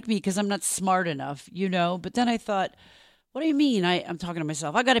going to like me because I'm not smart enough, But then I thought, what do you mean? I'm talking to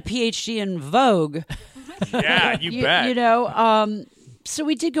myself. I got a PhD in Vogue. Yeah, you bet. So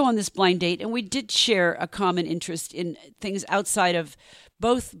we did go on this blind date, and we did share a common interest in things outside of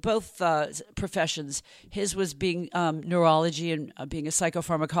both professions. His was being neurology and being a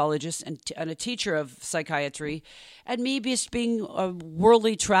psychopharmacologist and a teacher of psychiatry, and me just being a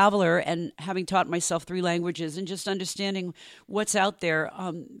worldly traveler and having taught myself 3 languages and just understanding what's out there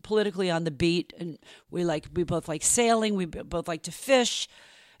politically on the beat. And we both like sailing. We both like to fish.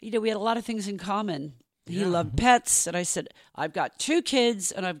 We had a lot of things in common. He loved pets, and I said, I've got 2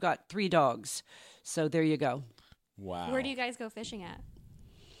 kids and I've got 3 dogs. So there you go. Wow. Where do you guys go fishing at?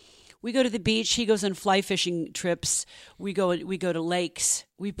 We go to the beach. He goes on fly fishing trips. We go to lakes.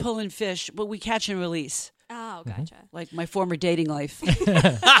 We pull in fish, but we catch and release. Oh, gotcha. Like my former dating life.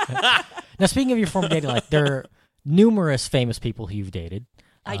 Now, speaking of your former dating life, there are numerous famous people who you've dated.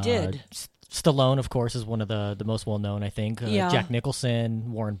 I did. Stallone, of course, is one of the most well-known, I think. Yeah. Jack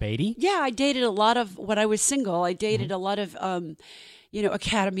Nicholson, Warren Beatty. Yeah, I dated a lot of, when I was single, I dated a lot of,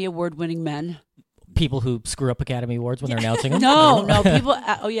 Academy Award-winning men. People who screw up Academy Awards when they're announcing them. No, people,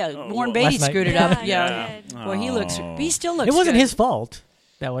 Warren Beatty last night. screwed it Yeah, up. he Yeah. did. Well, he still looks It wasn't good. his fault.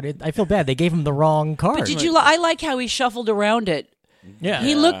 I feel bad. They gave him the wrong card. But did you? I like how he shuffled around it. Yeah.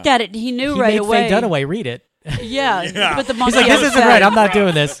 He looked at it and he knew He right made away. Faye Dunaway read it. Yeah, but the monkey. He's like, this isn't right. I'm not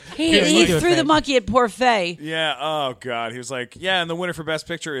doing this. He threw the monkey at poor Faye. Yeah. Oh God. He was like, yeah. And the winner for Best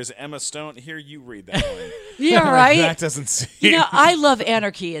Picture is Emma Stone. Here, you read that one. Yeah, right. That doesn't seem. I love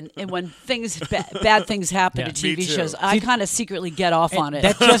anarchy, and when bad things happen Yeah. to TV Me too. shows, I kind of secretly get off on it.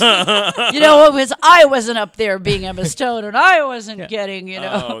 That just I wasn't up there being Emma Stone, and I wasn't getting,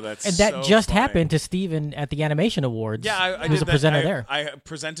 Oh, that's and that so just funny. happened to Steven at the Animation Awards. Yeah, I he was did a presenter that. there. I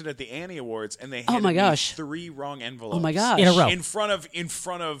presented at the Annie Awards, and they Oh, handed my me gosh. 3 wrong envelopes. Oh my gosh! In a row. In front of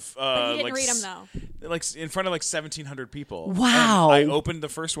But he didn't like read them, though. like in front of like 1,700 people. Wow. And I opened the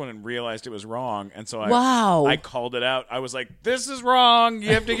first one and realized it was wrong, and so Wow. I called it out. I was like, "This is wrong.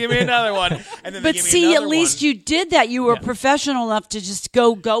 You have to give me another one." And then they But gave me see, at another least one. you did that. You were professional enough to just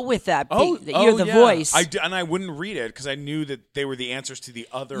go with that. That you're the yeah. voice. And I wouldn't read it because I knew that they were the answers to the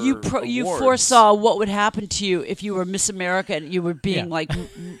other. You awards. foresaw what would happen to you if you were Miss America and you were being Yeah. like,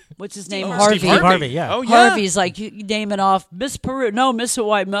 what's his name, Harvey. Harvey. Steve Harvey, yeah. Oh yeah. Harvey's like you naming off Miss Peru. No, Miss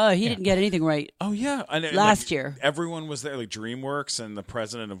Hawaii. He didn't get anything right. Oh yeah, and Last like, year. everyone was there, like DreamWorks and the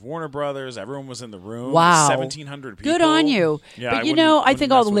president of Warner Brothers. Everyone was in the room. Wow. 1,700 people. Good on you. Yeah, but I you know, I wouldn't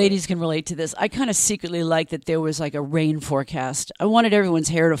think all mess the with it. ladies can relate to this. I kind of secretly like that there was like a rain forecast. I wanted everyone's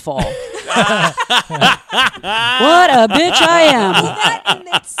hair to fall. What a bitch I am.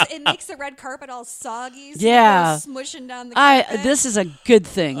 It makes the red carpet all soggy. So Yeah. it goes smushing down the carpet. This is a good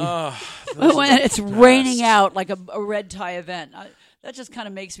thing. When it's raining out like a red tie event. That just kind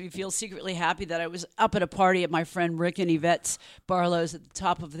of makes me feel secretly happy that I was up at a party at my friend Rick and Yvette's Barlow's at the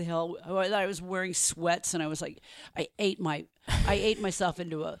top of the hill. I was wearing sweats and I was like, I ate myself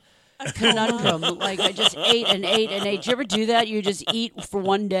into a conundrum. Like I just ate and ate and ate. Do you ever do that? You just eat for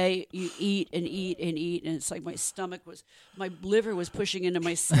one day. You eat and eat and eat, and it's like my liver was pushing into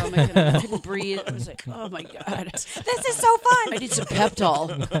my stomach, and I couldn't breathe. I was like, oh my god, This is so fun. I need some Peptol.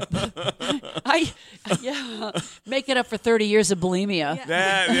 Make it up for 30 years of bulimia.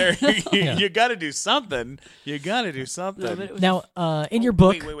 You got to do something. You got to do something. Now, in your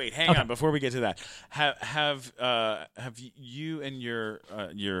book, Wait. Hang on. Before we get to that, have you and your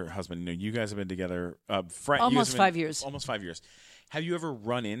husband? You guys have been together Almost 5 years. Almost 5 years. Have you ever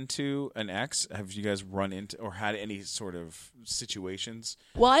run into an ex? Have you guys run into or had any sort of situations?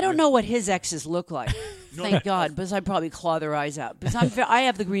 Well, I don't know what his exes look like. Thank God, because I'd probably claw their eyes out. Because I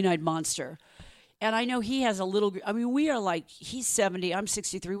have the green-eyed monster. And I know he has a little. I mean, we are like he's 70, I'm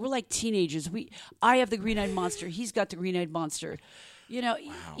 63. We're like teenagers. I have the green-eyed monster. He's got the green-eyed monster. You know,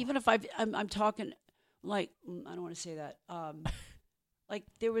 even if I'm talking like I don't want to say that. Like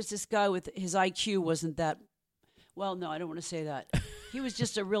there was this guy with his IQ wasn't that. Well, no, I don't want to say that. He was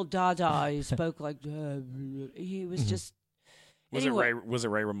just a real dada. He spoke like he was just. Was it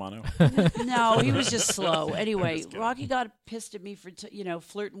Ray Romano? No, he was just slow. Anyway, Rocky got pissed at me for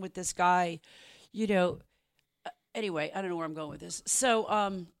flirting with this guy. Anyway, I don't know where I'm going with this.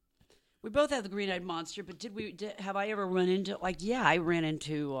 So, we both have the green-eyed monster, but have I ever run into I ran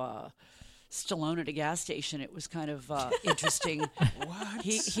into Stallone at a gas station. It was kind of interesting. What?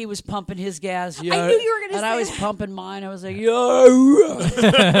 He was pumping his gas. Yeah, I knew you were going to say and I was that. pumping mine. I was like,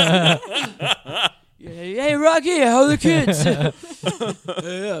 hey, Rocky, how are the kids?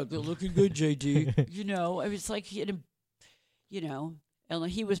 Yeah, they're looking good, JD. It was like, and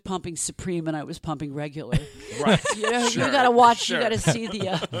he was pumping Supreme and I was pumping regular. Right. You got to watch. Sure. You got to see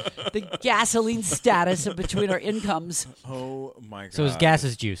the gasoline status of between our incomes. Oh my god. so his gas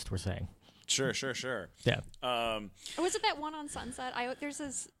is juiced, we're saying. Sure. Yeah. Was it that one on Sunset? There's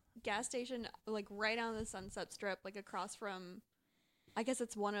this gas station like right on the Sunset Strip, like across from, I guess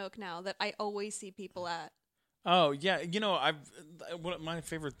it's One Oak now, that I always see people at. Oh yeah, one of my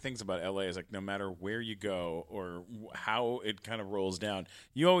favorite things about LA is like no matter where you go or how it kind of rolls down,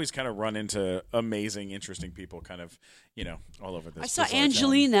 you always kind of run into amazing, interesting people, kind of all over this. I saw bizarre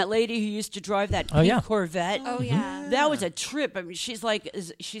Angeline, town. that lady who used to drive that pink Corvette. Oh yeah, That was a trip. I mean, she's like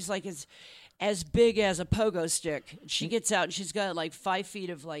as big as a pogo stick. She gets out and she's got like 5 feet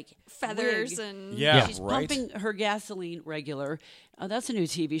of like Feathers wig. and Yeah, She's right. pumping her gasoline regular. That's a new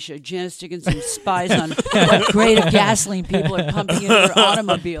TV show. Janice Dickinson spies on what grade of gasoline people are pumping into their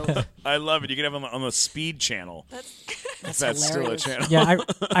automobiles. I love it. You can have it on the Speed channel. That's still a hilarious. channel. Yeah,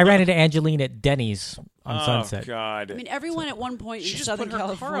 I ran into Angeline at Denny's on Sunset. Oh God. I mean, everyone at one point she in just Southern put her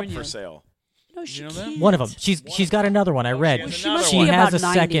California. car up for sale. No, she you know that? can't. One of them. She's got another one. I read. she has She another must She be one. about has a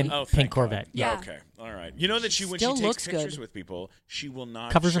 90. second Oh, thank pink God. Corvette. Yeah. Okay. All right. You know that when Still she takes looks pictures good. with people, she will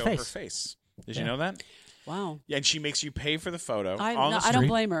not Covers her show face. her face. Did you know that? Wow. Yeah, and she makes you pay for the photo I on the don't street,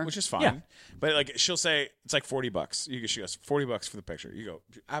 blame her. which is fine. Yeah. But like she'll say it's like $40. She goes $40 for the picture. You go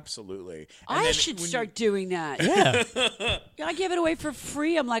absolutely. And I then should when start doing that. Yeah. I give it away for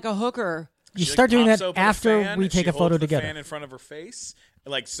free. I'm like a hooker. You she, start doing pops that open a after fan we and take she a photo holds the together. fan in front of her face,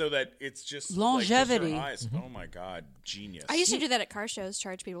 like so that it's just Longevity. Like, just her eyes. Oh my God, genius! I used to do that at car shows,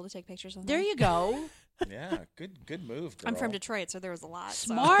 charge people to take pictures of them. There you go. Yeah, good move. Girl. I'm from Detroit, so there was a lot.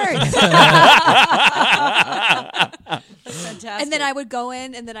 so- Smart. That's fantastic. And then I would go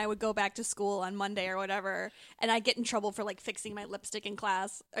in, and then I would go back to school on Monday or whatever, and I'd get in trouble for like fixing my lipstick in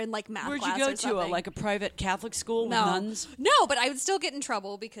class or in like math Where'd class you go or to? something. Like a private Catholic school with no, nuns? no, but I would still get in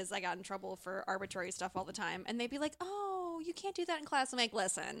trouble because I got in trouble for arbitrary stuff all the time, and they'd be like, "Oh, you can't do that in class." I'm like,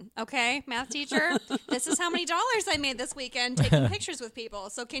 "Listen, okay, math teacher, this is how many dollars I made this weekend taking pictures with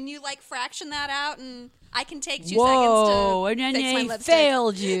people. So can you like fraction that out, and I can take 2 Whoa, seconds to and then fix my they lipstick."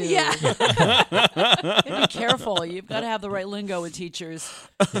 failed you. Yeah. You gotta be careful. You've got to have the right lingo with teachers.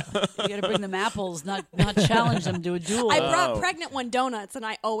 You got to bring them apples, not challenge them to a duel. I brought pregnant one donuts, and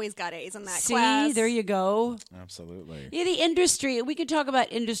I always got A's in that See, class. there you go. Absolutely. Yeah, the industry. We could talk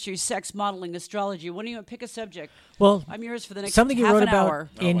about industry, sex, modeling, astrology. When do you pick a subject? Well, I'm yours for the next something you half wrote an about hour.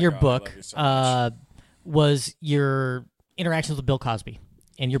 in my your God, I book love you so much. was your interactions with Bill Cosby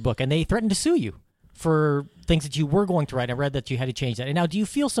in your book, and they threatened to sue you for things that you were going to write. I read that you had to change that. And now, do you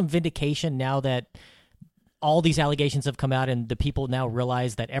feel some vindication now that all these allegations have come out and the people now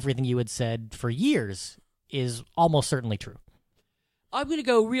realize that everything you had said for years is almost certainly true? I'm going to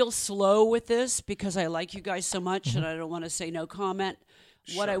go real slow with this because I like you guys so much and I don't want to say no comment.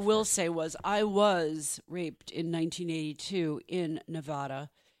 What I will say was I was raped in 1982 in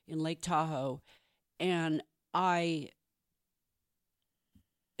Nevada, in Lake Tahoe, and it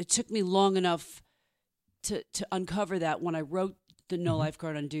took me long enough to uncover that when I wrote the No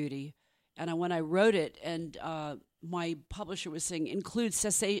Lifeguard on Duty. And when I wrote it, and my publisher was saying, include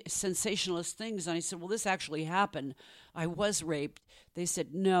sensationalist things. And I said, well, this actually happened. I was raped. They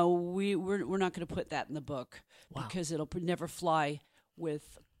said, no, we're not going to put that in the book because it'll never fly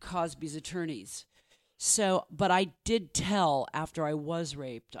with Cosby's attorneys. So, but I did tell after I was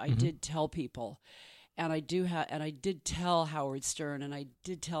raped. I did tell people. And I did tell Howard Stern, and I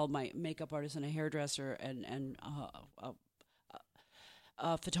did tell my makeup artist and a hairdresser and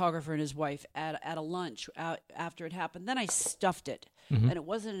a photographer and his wife at a lunch after it happened. Then I stuffed it, and it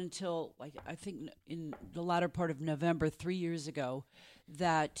wasn't until like I think in the latter part of November 3 years ago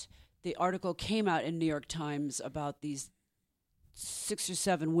that the article came out in New York Times about these 6 or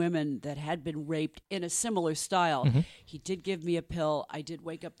 7 women that had been raped in a similar style. He did give me a pill. I did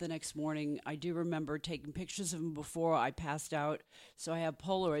wake up the next morning. I do remember taking pictures of him before I passed out. So I have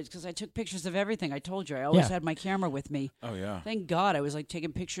Polaroids because I took pictures of everything. I told you I always had my camera with me. Oh yeah. Thank God I was like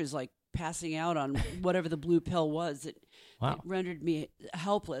taking pictures like passing out on whatever the blue pill was. It rendered me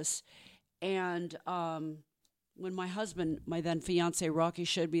helpless. And when my husband, my then fiance Rocky,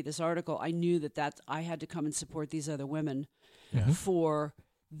 showed me this article, I knew that I had to come and support these other women for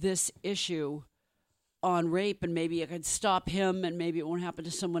this issue on rape, and maybe I could stop him, and maybe it won't happen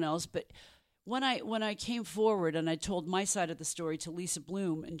to someone else. But when I came forward and I told my side of the story to Lisa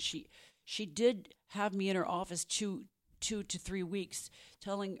Bloom, and she did have me in her office 2 to 3 weeks,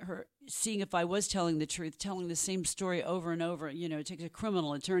 seeing if I was telling the truth, telling the same story over and over. You know, it takes a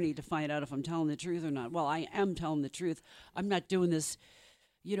criminal attorney to find out if I'm telling the truth or not. Well, I am telling the truth. I'm not doing this.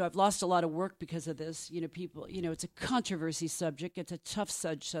 You know, I've lost a lot of work because of this. You know, people, it's a controversy subject. It's a tough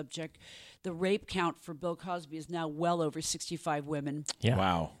subject. The rape count for Bill Cosby is now well over 65 women. Yeah.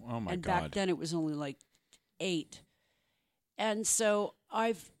 Wow. Oh my and God. back then it was only like 8. And so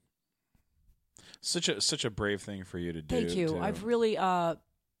I've... Such a brave thing for you to do. Thank you. too. I've really...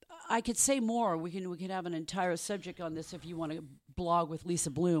 I could say more. We can have an entire subject on this if you want to blog with Lisa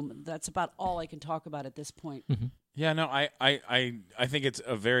Bloom. That's about all I can talk about at this point. Yeah, no, I think it's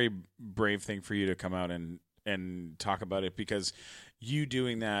a very brave thing for you to come out and talk about it, because you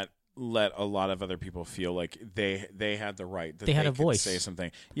doing that let a lot of other people feel like they had the right that They had a could voice. say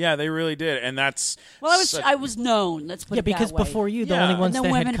something. Yeah, they really did, and that's Well, I was known. Let's put it because that way. before you, the Yeah. only And ones And that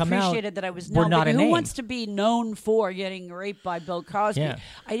then women had come out appreciated that I was were known. not But a who name. wants to be known for getting raped by Bill Cosby? Yeah.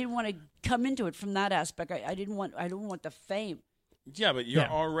 I didn't want to come into it from that aspect. I didn't want the fame. yeah, but you're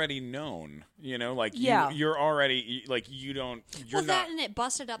Yeah. already known. Like Yeah. you're already like you don't. You're Well, not. that and it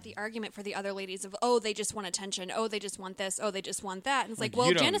busted up the argument for the other ladies of, they just want attention. They just want this. They just want that. And it's like, Like, well,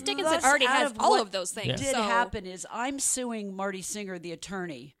 you don't- Janice Dickinson That's already out has of all what of those things. Yeah. Did so. happen is I'm suing Marty Singer, the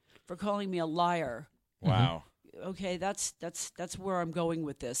attorney, for calling me a liar. Wow. Okay, that's where I'm going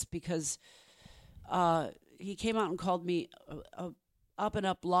with this because he came out and called me a up and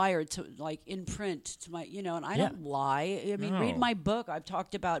up liar to like in print to my and I don't lie. I mean, read No. my book. I've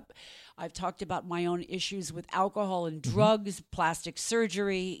talked about my own issues with alcohol and drugs, plastic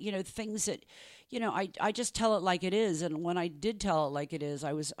surgery, things that I just tell it like it is, and when I did tell it like it is,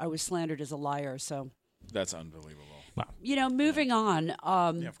 I was slandered as a liar. So That's unbelievable. moving on.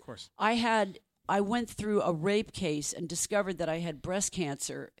 Yeah, of course. I went through a rape case and discovered that I had breast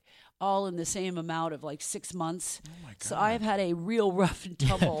cancer, all in the same amount of like 6 months. Oh my God. So I've had a real rough and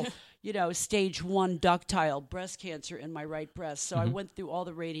tumble, stage 1 ductile breast cancer in my right breast. So I went through all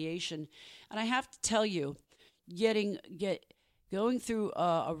the radiation, and I have to tell you, going through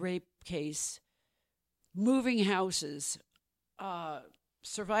a rape case, moving houses,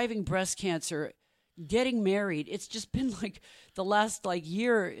 surviving breast cancer, getting married, it's just been like the last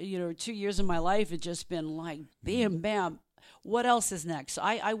year, 2 years of my life, it's just been like bam, bam. What else is next?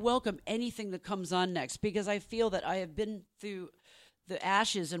 I welcome anything that comes on next because I feel that I have been through the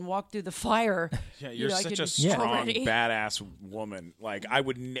ashes and walked through the fire. Yeah, you're I such can- a strong, Already. badass woman. Like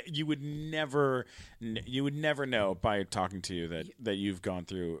you would never know by talking to you that you've gone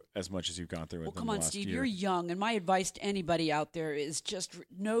through as much as you've gone through. Well, within come the on, last Steve. year. You're young, and my advice to anybody out there is just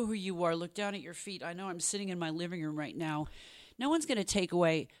know who you are. Look down at your feet. I know I'm sitting in my living room right now. No one's going to take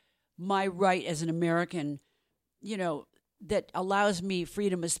away my right as an American, that allows me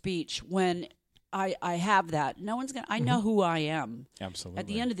freedom of speech when I have that. No one's going to, I know who I am. Absolutely. At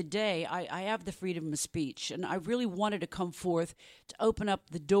the end of the day, I have the freedom of speech, and I really wanted to come forth to open up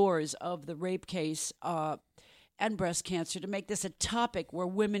the doors of the rape case and breast cancer to make this a topic where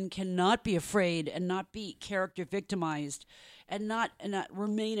women cannot be afraid and not be character victimized and not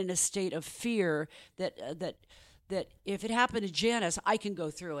remain in a state of fear that if it happened to Janice, I can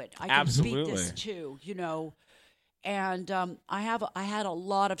go through it. I can beat this too, And I had a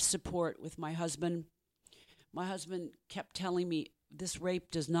lot of support with my husband. My husband kept telling me, this rape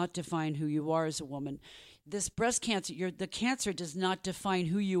does not define who you are as a woman. This breast cancer, the cancer does not define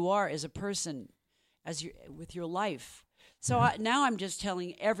who you are as a person, with your life. So now I'm just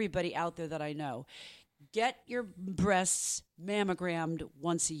telling everybody out there that I know, get your breasts mammogrammed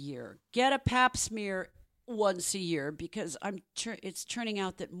once a year. Get a pap smear once a year, because it's turning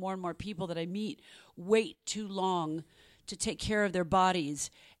out that more and more people that I meet wait too long to take care of their bodies,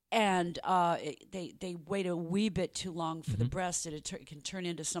 and they wait a wee bit too long for the breast, and it can turn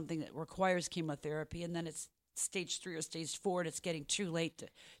into something that requires chemotherapy, and then it's stage 3 or stage 4, and it's getting too late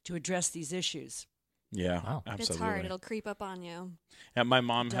to address these issues. Yeah, Wow. absolutely. It's hard. It'll creep up on you. And my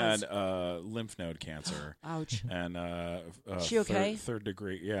mom It does. had lymph node cancer. Ouch. And She okay? third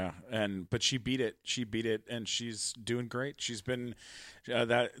degree, yeah. But she beat it. She beat it, and she's doing great. She's been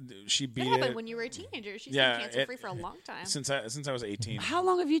she beat That happened it when you were a teenager. She's Yeah, been cancer free for a long time. since I was 18. How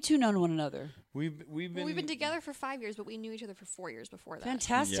long have you two known one another? We've been Well, we've been together for 5 years, but we knew each other for 4 years before that.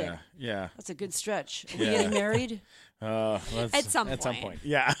 Fantastic. Yeah. That's a good stretch. Are we Yeah. getting married? At some At some point. point,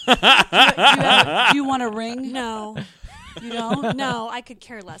 yeah. Do you want a ring? No, You don't? no, I could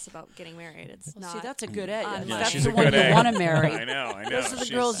care less about getting married. It's not. See, that's a good egg. on Yeah, That's she's the a one good you egg. want to marry. I know. Those are the She's-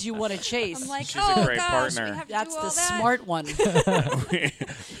 girls you want to chase. I'm like, She's a oh great gosh, partner. we have to That's do all the that. smart one.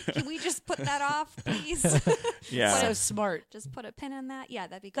 Can we just put that off, please? Yeah. So smart. Just put a pin in that. Yeah,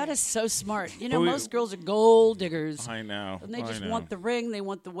 that'd be great. That is so smart. You But know, we- most girls are gold diggers. I know. And they I just know. want the ring, they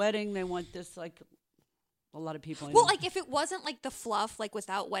want the wedding, they want this, like a lot of people. I Well, know. like if it wasn't like the fluff, like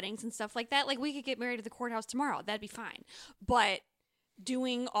without weddings and stuff like that, like we could get married at the courthouse tomorrow. That'd be fine. But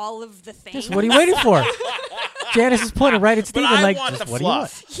doing all of the things. Just what are you waiting for? Janice is pointing right at But Steven I like, want just the what do you want?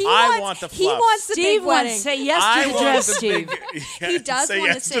 fluff. He I wants, want the fluff. He wants the Steve big wants wedding. to say yes I to the want dress, the Steve. big- He does say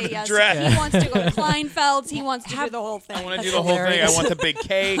want yes to say the yes. dress. He wants to go to Kleinfeld's. He wants to do the whole thing. I want to do That's the whole thing. I hilarious. want the big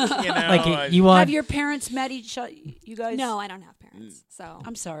cake. You know, Like you want Have your parents met each other? You guys? No, I don't have parents. So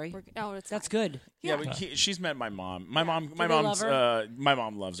I'm sorry. no, it's That's fine. good. Yeah, but she's met my mom. My mom they love her? my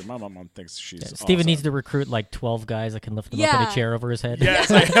mom loves her. My mom thinks she's Steven awesome. needs to recruit like 12 guys that can lift him up in Yeah. a chair over his head.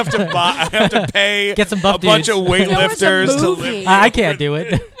 Yes, I have to pay Get some buff a bunch dudes. of weightlifters to movie. lift. I can't do it.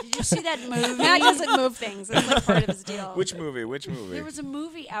 Did you you see that movie? Matt doesn't move things. It's like part of his deal. Which movie? Which movie? There was a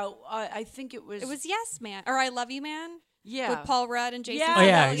movie out. I think it was. It was Yes Man or I Love You Man. Yeah. With Paul Rudd and Jason. Yeah. Oh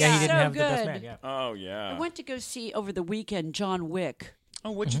yeah, Segel. yeah. He didn't So have the best good. man. Yeah. Oh yeah. I went to go see over the weekend John Wick. Oh,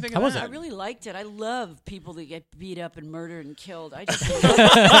 what'd you think How of was that? I really liked it. I love people that get beat up and murdered and killed. I just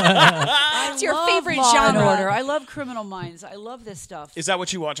It's your love favorite Law and genre. Order. I love Criminal Minds. I love this stuff. Is that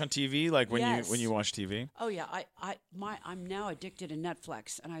what you watch on TV? Like when Yes. you watch TV? Oh yeah, I'm now addicted to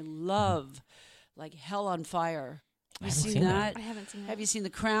Netflix, and I love like Hell on Fire. Have you haven't seen seen that? I haven't seen that. Have you seen The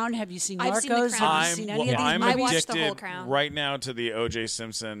Crown? Have you seen I've Narcos? seen The Crown. Have you seen any of these I'm I movies? watched the whole addicted Crown. right now to the O.J.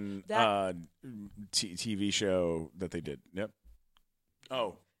 Simpson That- TV show that they did. Yep.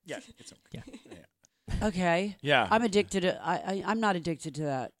 Oh, yeah. It's okay. Yeah. Okay. Yeah. I'm addicted to. I'm not addicted to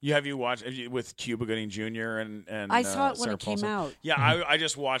that. Have you watched with Cuba Gooding Jr. and I saw it when Sarah it came Paulson? out. Yeah, I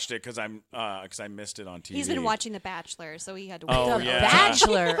just watched it because I missed it on TV. He's been watching The Bachelor, so he had to wait. Oh, The yeah.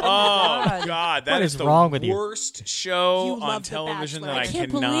 Bachelor. Oh God. God, that What is is the wrong with you? worst show You on love The television that Bachelor. I I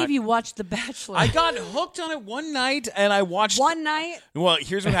can't cannot. believe you watched The Bachelor. I got hooked on it one night, and I watched One night. Well,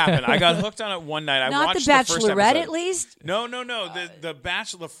 here's what happened. I got hooked on it one night. I not watched The the first Bachelorette, episode. at least. No. The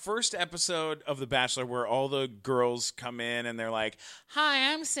Bachelor, the first episode of The Bachelor, where all the girls come in and they're like,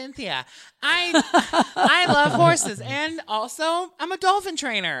 "Hi, I'm Cynthia. I love horses, and also I'm a dolphin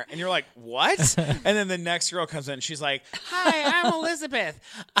trainer." And you're like, "What?" And then the next girl comes in, and she's like, "Hi, I'm Elizabeth.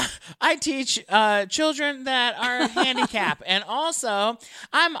 I teach children that are handicapped, and also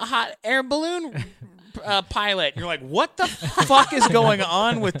I'm a hot air balloon." Pilot. You're like, what the fuck is going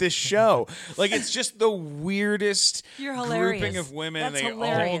on with this show? Like, it's just the weirdest You're hilarious. grouping of women. That's They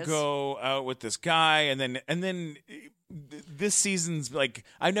hilarious. all go out with this guy, and then this season's like,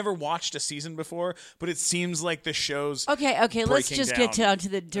 I've never watched a season before, but it seems like the show's Okay. Let's breaking just get down. down to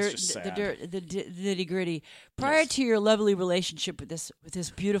the dirt, just the sad. dirt, the nitty gritty. Prior to your lovely relationship with this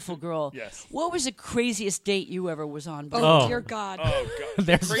beautiful girl, Yes. what was the craziest date you ever was on? Oh, Oh. dear God. Oh god,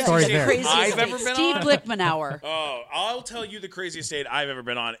 There's a Craziest story date there. Craziest I've date. ever been Steve on. Glickman hour. Oh, I'll tell you the craziest date I've ever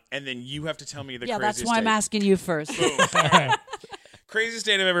been on, and then you have to tell me the Yeah, craziest that's why I'm date. asking you first. Craziest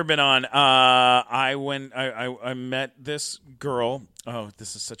date I've ever been on. I met this girl. Oh,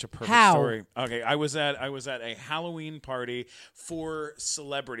 this is such a perfect How? story. Okay, I was at a Halloween party for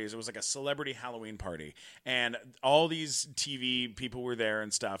celebrities. It was like a celebrity Halloween party, and all these TV people were there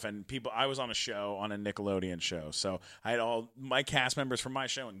and stuff. And people, I was on a show, on a Nickelodeon show, so I had all my cast members from my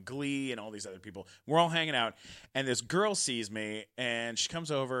show and Glee and all these other people. We're all hanging out, and this girl sees me, and she comes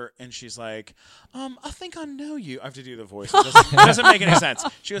over and she's like, "I think I know you." I have to do the voice. It doesn't make any sense.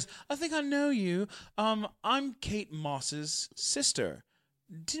 She goes, "I think I know you. I'm Kate Moss's sister.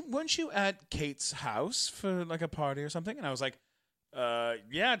 Weren't you at Kate's house for like a party or something?" And I was like,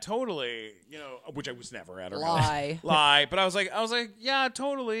 yeah, totally, which I was never at her house. Lie. But I was like, yeah,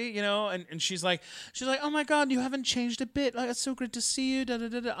 totally, and she's like, "Oh my God, you haven't changed a bit. Like, it's so great to see you. Da da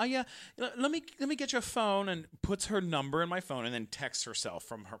da da. Oh yeah, let me get your phone," and puts her number in my phone and then texts herself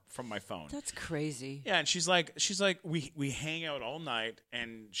from my phone. That's crazy. Yeah, and she's like, we hang out all night,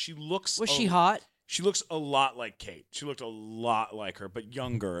 and she looks. Was she hot? She looks a lot like Kate. She looked a lot like her, but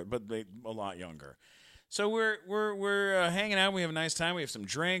younger, a lot younger. So we're hanging out. We have a nice time. We have some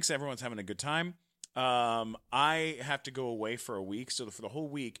drinks. Everyone's having a good time. I have to go away for a week. So for the whole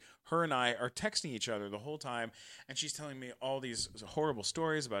week, her and I are texting each other the whole time, and she's telling me all these horrible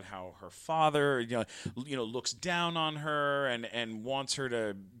stories about how her father, looks down on her and wants her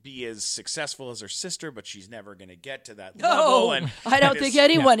to be as successful as her sister, but she's never going to get to that level. No, And I don't think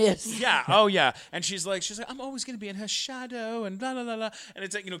anyone is. Yeah. Oh, yeah. And she's like, "I'm always going to be in her shadow," and blah, blah, blah, blah. And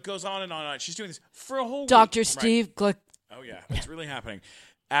it's like, goes on and on and on. She's doing this for a whole Dr. week. Steve Glick. Right. Oh, yeah. It's really happening.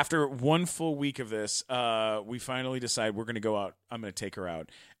 After one full week of this, we finally decide we're going to go out. I'm going to take her out.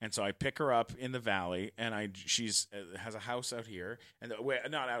 And so I pick her up in the valley, and she's has a house out here. And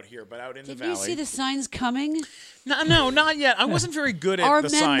not out here, but out in the Did valley. you see the signs coming? No, not yet. I wasn't very good at Are the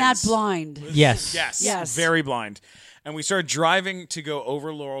men signs. that blind? Yes. Yes. Very blind. And we started driving to go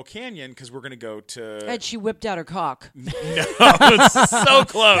over Laurel Canyon because we're going to go to... And she whipped out her cock. No, it's so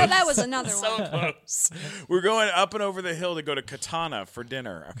close. No, that was another So one. close. We're going up and over the hill to go to Katana for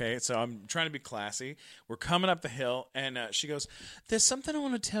dinner, okay? So I'm trying to be classy. We're coming up the hill, and she goes, "There's something I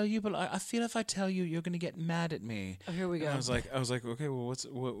want to tell you, but I feel if I tell you, you're going to get mad at me." Oh, here we go. And I was like, okay, well,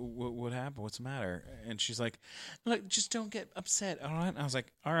 what happened? What's the matter? And she's like, "Look, just don't get upset, all right?" And I was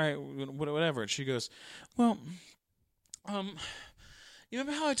like, "All right, whatever." And she goes, "Well, you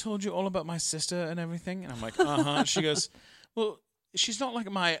remember how I told you all about my sister and everything?" And I'm like, "Uh-huh." She goes, "Well, she's not like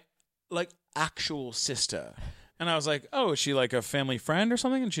my actual sister." And I was like, "Oh, is she like a family friend or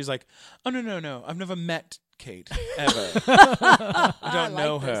something?" And she's like, "Oh, no. I've never met Kate ever. I don't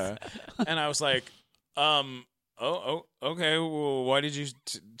know her. And I was like, okay. Well, why did you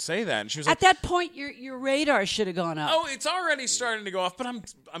say that? And she was like, At that point, your radar should have gone up. oh, it's already starting to go off, but I'm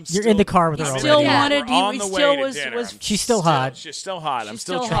You're still in the car with her I'm already. Still yeah, wanted we're on you. the Still way was to dinner. was. She's still hot. She's still hot. I'm she's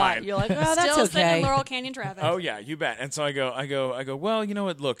still hot. trying. You're like, oh, that's Still sitting in okay. Laurel Canyon traffic. Oh yeah, you bet. And so I go. Well, you know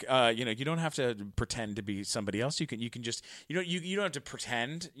what? Look, you don't have to pretend to be somebody else. You can just, you don't have to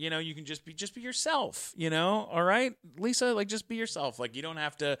pretend. You can just be yourself. All right, Lisa, like just be yourself. Like you don't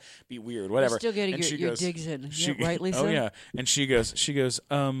have to be weird. Whatever. You're still getting And she your goes- digs in, she- yeah, right, Lisa? Oh yeah. And she goes.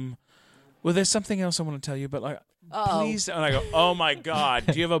 Well, there's something else I want to tell you, but like. Please, and I go, oh my God,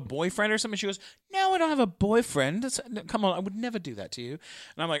 do you have a boyfriend or something? She goes, no, I don't have a boyfriend. Come on, I would never do that to you.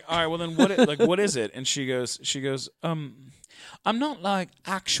 And I'm like, all right, well then, what is it? And she goes, I'm not like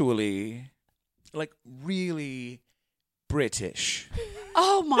actually, like really British.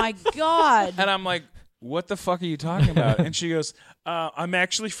 Oh my God. And I'm like, what the fuck are you talking about? And she goes, I'm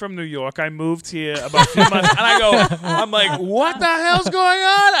actually from New York. I moved here about a few months. And I'm like, what the hell's going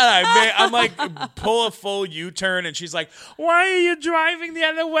on? And I'm like, pull a full U-turn. And she's like, why are you driving the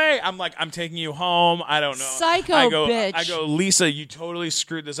other way? I'm like, I'm taking you home. I don't know. Psycho I bitch. go, Lisa, you totally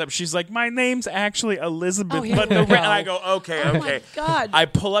screwed this up. She's like, my name's actually Elizabeth. Oh, here but we the go. and I go, okay. Oh my God. I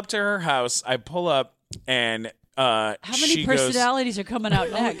pull up to her house. I pull up and How many she goes, personalities are coming out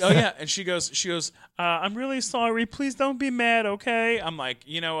next? oh yeah, and she goes, I'm really sorry. Please don't be mad, okay? I'm like,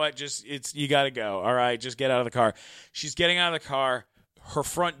 you know what? You got to go. All right, just get out of the car. She's getting out of the car. Her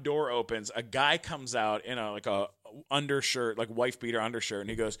front door opens. A guy comes out in a undershirt, like wife beater undershirt, and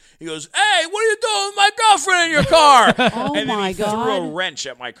he goes, hey, what are you doing with my girlfriend in your car? Oh and then my he threw God. a wrench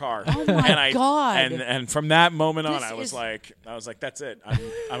at my car. Oh my and God. And from that moment on, This I was is- like, that's it.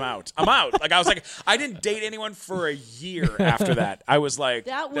 I'm out. I'm out. Like I was like, I didn't date anyone for a year after that. I was like,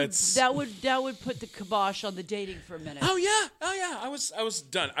 That would put the kibosh on the dating for a minute. Oh yeah. I was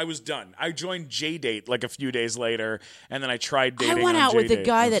done. I joined J-Date like a few days later, and then I tried dating. I went on out with a J-Date.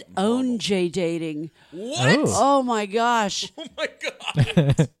 guy It was that owned J dating. What? Oh my gosh. Oh my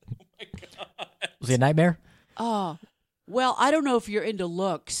god. Was it a nightmare? Well, I don't know if you're into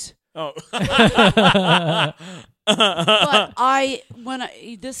looks, Oh. but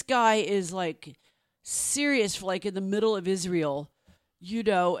this guy is like serious, like in the middle of Israel,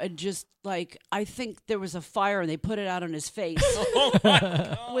 and just like I think there was a fire and they put it out on his face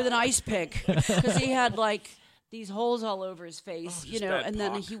with an ice pick because he had like these holes all over his face, Just bad and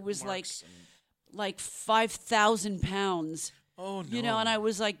then pock he was marks like 5,000 pounds. Oh no. And I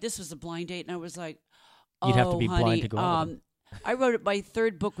was like, this was a blind date, and I was like, You'd have to be honey, blind to go out with him. I wrote it. My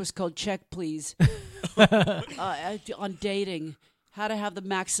third book was called Check Please on dating, how to have the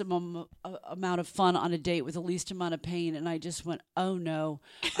maximum amount of fun on a date with the least amount of pain. And I just went, oh no.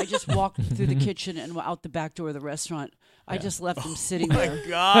 I just walked through the kitchen and out the back door of the restaurant. I just left him sitting there. My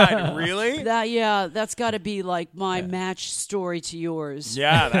god, really? That's got to be like my match story to yours.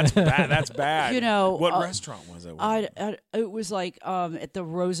 Yeah, that's bad. That's bad. What restaurant was it? It was like at the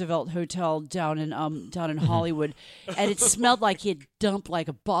Roosevelt Hotel down in Hollywood, and it smelled like he had dumped like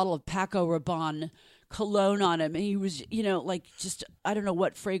a bottle of Paco Rabanne cologne on him, and he was like just I don't know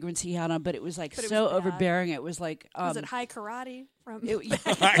what fragrance he had on, but it was like But it so was bad. overbearing. It was like Was it High Karate from? It was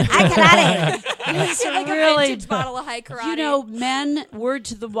like a really vintage bottle of High Karate. Men, word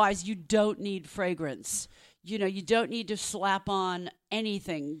to the wise, you don't need fragrance. You don't need to slap on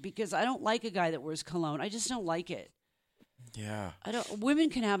anything because I don't like a guy that wears cologne. I just don't like it. Yeah. Women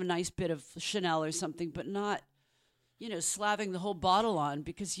can have a nice bit of Chanel or something, but not, slapping the whole bottle on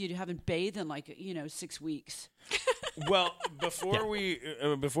because you haven't bathed in 6 weeks. Well, before we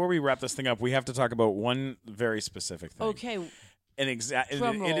wrap this thing up, we have to talk about one very specific thing. Okay. And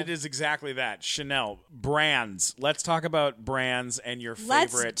Drum roll. it is exactly that. Chanel brands. Let's talk about brands and your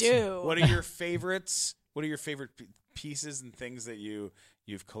Let's favorites. do. What are your favorites? What are your favorite pieces and things that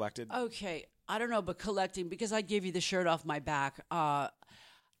you've collected? Okay. I don't know, but collecting, because I give you the shirt off my back, I'd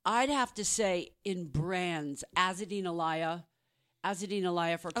have to say in brands, Azadine Alaya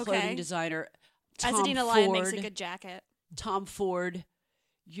for clothing Okay. designer. Tom Azadine Alaya Ford, makes a good jacket. Tom Ford,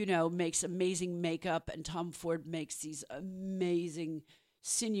 makes amazing makeup, and Tom Ford makes these amazing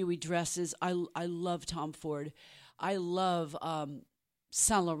sinewy dresses. I love Tom Ford. I love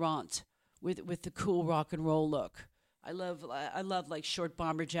Saint Laurent with the cool rock and roll look. I love like short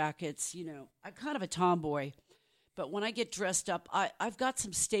bomber jackets. I'm kind of a tomboy, but when I get dressed up, I've got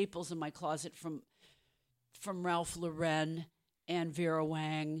some staples in my closet from Ralph Lauren and Vera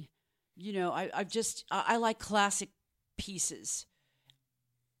Wang. I like classic pieces.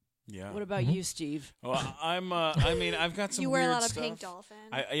 Yeah. What about you, Steve? Well, I've got some. You wear a weird lot of stuff. Pink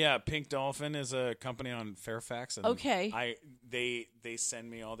Dolphin. Pink Dolphin is a company on Fairfax. And Okay. They send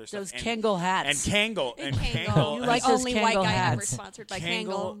me all their stuff. Those Kangol hats. And Kangol. You like those only white Kangol guy ever hats. sponsored by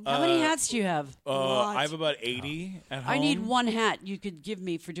Kangol, Kangol. How many hats do you have? I have about 80 at home. I need one hat you could give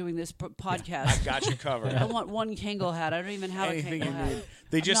me for doing this podcast. I've got you covered. I want one Kangol hat. I don't even have Anything a you Kangol hat. need.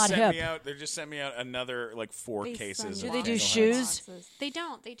 They I'm just not sent hip. me out. They just sent me out another like 4 They cases. send of Do they do Kangol hats. shoes? They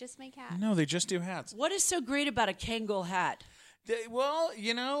don't. They just make hats. No, they just do hats. What is so great about a Kangol hat? Well,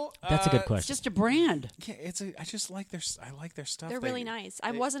 you know, That's a good It's question. just a brand. I just like I like their stuff. They're really nice.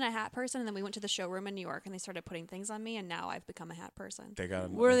 I they- wasn't a hat person, and then we went to the showroom in New York, and they started putting things on me, and now I've become a hat person. They got.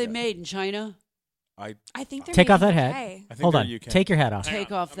 Where are they made? In China? I think they're Take made off that in hat. UK. I think Hold they're on. UK. Take your hat off.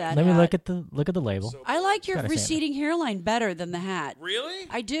 Take off that Let me hat. look at the label. So- I like your Gotta say it. receding hairline better than the hat. Really?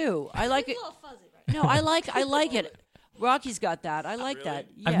 I do. I like it. A little fuzzy, right? No, I like it. Rocky's got that. I like Really? that.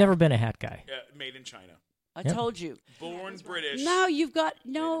 I've Yeah. never been a hat guy. Yeah, made in China. I Yep. told you. Born British. Now you've got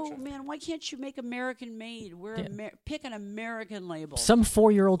China. man. Why can't you make American made? Pick an American label. Some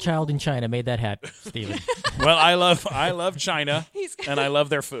 4-year-old child in China made that hat, Steven. Well, I love China, and I love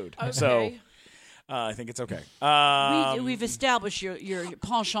their food. So Okay. I think it's okay. We've established your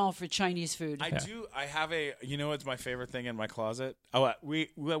penchant for Chinese food. I do. I have a. You know, what's my favorite thing in my closet? Oh, we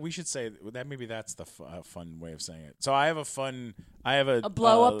should say that. Maybe that's the fun way of saying it. So I have a fun. I have a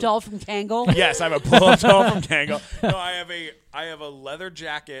blow up doll from Kangol. Yes, I have a blow up doll from Kangol. No, I have a leather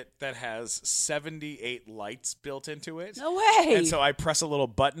jacket that has 78 lights built into it. No way. And so I press a little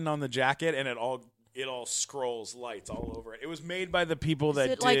button on the jacket, and it all scrolls lights all over it. It was made by the people that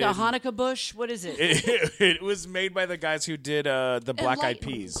Is it did. like a Hanukkah bush? What is it? It was made by the guys who did the Black Eyed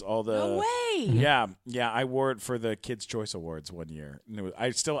Peas. All the No way. Yeah. I wore it for the Kids' Choice Awards one year. And it was, I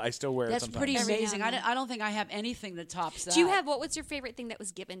still wear it That's sometimes. pretty Every amazing. now and then. I don't think I have anything that tops that. Do you have what was your favorite thing that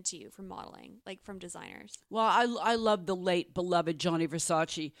was given to you from modeling, like from designers? Well, I love the late beloved Johnny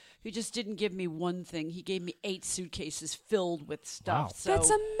Versace, who just didn't give me one thing. He gave me 8 suitcases filled with stuff. Wow. So That's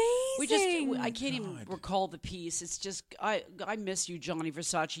amazing. I can't even recall the piece. It's just I miss you, Johnny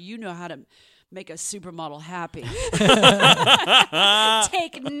Versace. You know how to make a supermodel happy. Take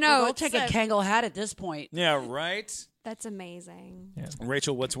I'll notes. take a Kangol hat at this point. Yeah, right? That's amazing.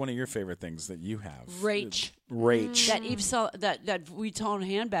 Rachel, what's one of your favorite things that you have? Rach. Rach. That Vuitton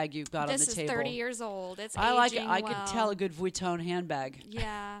handbag you've got This on the is table. 30 years old. It's I like it. aging I well. could tell a good Vuitton handbag.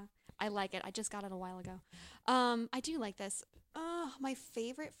 Yeah, I like it. I just got it a while ago. I do like this. My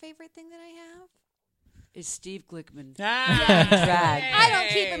favorite thing that I have. Is Steve Glickman. Drag. I don't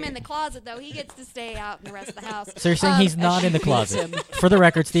keep him in the closet though. He gets to stay out in the rest of the house. So you're saying he's not in the closet? For the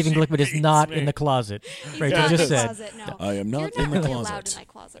record, Stephen Glickman is not in the closet. He's Rachel not just in the said. closet, no. I am not You're in not the really closet. allowed in my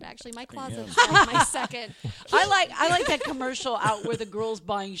closet. Actually, my closet is like my second. I like that commercial out where the girl's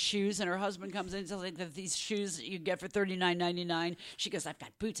buying shoes and her husband comes in and says like that these shoes that you get for $39.99. She goes, I've got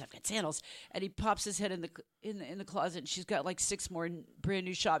boots, I've got sandals, and he pops his head in the closet. And she's got like 6 more brand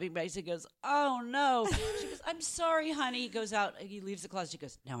new shopping bags. He goes, oh no. She goes, I'm sorry, honey. He goes out. He leaves the closet. She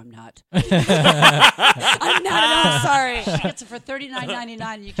goes, no, I'm not. I'm not at all sorry. She gets them for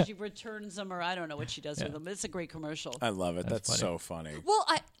 $39.99. She returns them, or I don't know what she does with them. It's a great commercial. I love it. That's funny. so funny.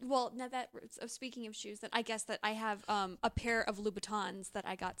 Well, now that speaking of shoes, that I guess that I have a pair of Louboutins that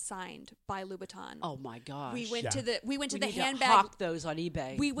I got signed by Louboutin. Oh my gosh. We went to the We the need to handbag. hawk those on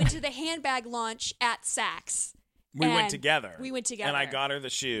eBay. We went to the handbag launch at Saks. We went And together. we went together. And I got her the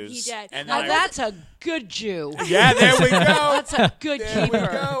shoes. He did. And now then that's a good Jew. yeah, there we go. That's a good There keeper. we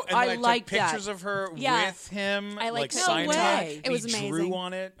go. And I then like took pictures that. of her Yeah. with him. I like that. signed No it. way. It was He amazing. drew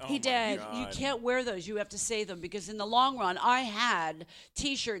on it. Oh He my did. God. You can't wear those. You have to save them because in the long run, I had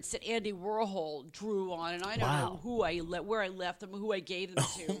T-shirts that Andy Warhol drew on, and I don't know where I left them, who I gave them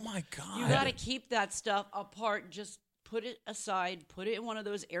to. Oh my God. You got to keep that stuff apart. Just put it aside. Put it in one of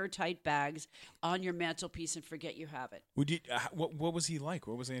those airtight bags on your mantelpiece, and forget you have it. Would you? What was he like?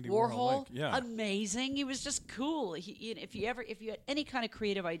 What was Andy Warhol Warhol, like? Yeah. amazing. He was just cool. If you had any kind of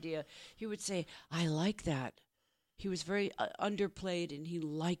creative idea, he would say, "I like that." He was very underplayed, and he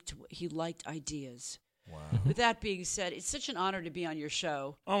liked ideas. Wow. With that being said, it's such an honor to be on your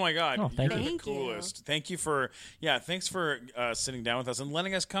show. Oh my God! Oh, thank You're you. the Thank you. coolest. Thank you for thanks for sitting down with us and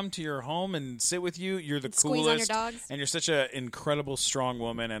letting us come to your home and sit with you. You're the And squeeze on your coolest, dogs. and you're such an incredible, strong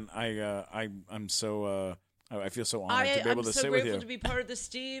woman. And I'm so I feel so honored to be able I'm to so sit with grateful you. to be part of the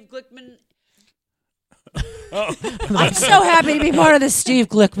Steve Glickman I'm so happy to be part of the Steve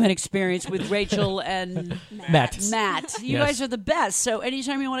Glickman experience with Rachel and Matt. You Yes. guys are the best. So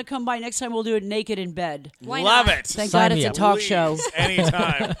anytime you want to come by, next time we'll do it naked in bed. Why Love not? it. Thank Sign God me it's a up. talk Please, show.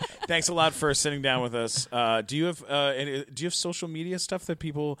 anytime. Thanks a lot for sitting down with us. Do you have social media stuff that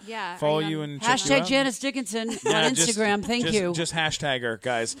people Yeah, are follow you you on- and check you Hashtag out? Janice Dickinson Yeah, on Instagram. Thank you. Just hashtag her,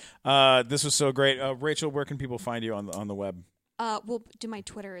 guys. This was so great. Rachel, where can people find you on the web? Well, my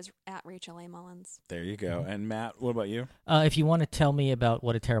Twitter is at Rachel Ann Mullins. There you go. And Matt, what about you? If you want to tell me about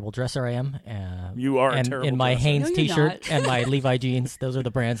what a terrible dresser I am, You are a and terrible in my dresser. Hanes No, you're T-shirt not. and my Levi jeans, those are the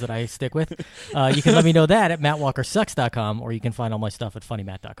brands that I stick with. You can let me know that at mattwalkersucks.com, or you can find all my stuff at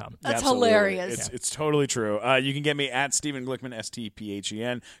funnymatt.com. That's Absolutely. hilarious. It's totally true. You can get me at Stephen Glickman,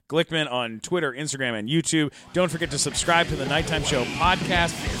 STPHEN. Glickman on Twitter, Instagram, and YouTube. Don't forget to subscribe to the Nighttime Show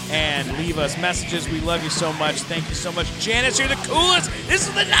podcast and leave us messages. We love you so much. Thank you so much. Janice, you're the coolest. This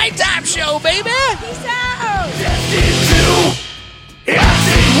is the Nighttime Show, baby. Peace out.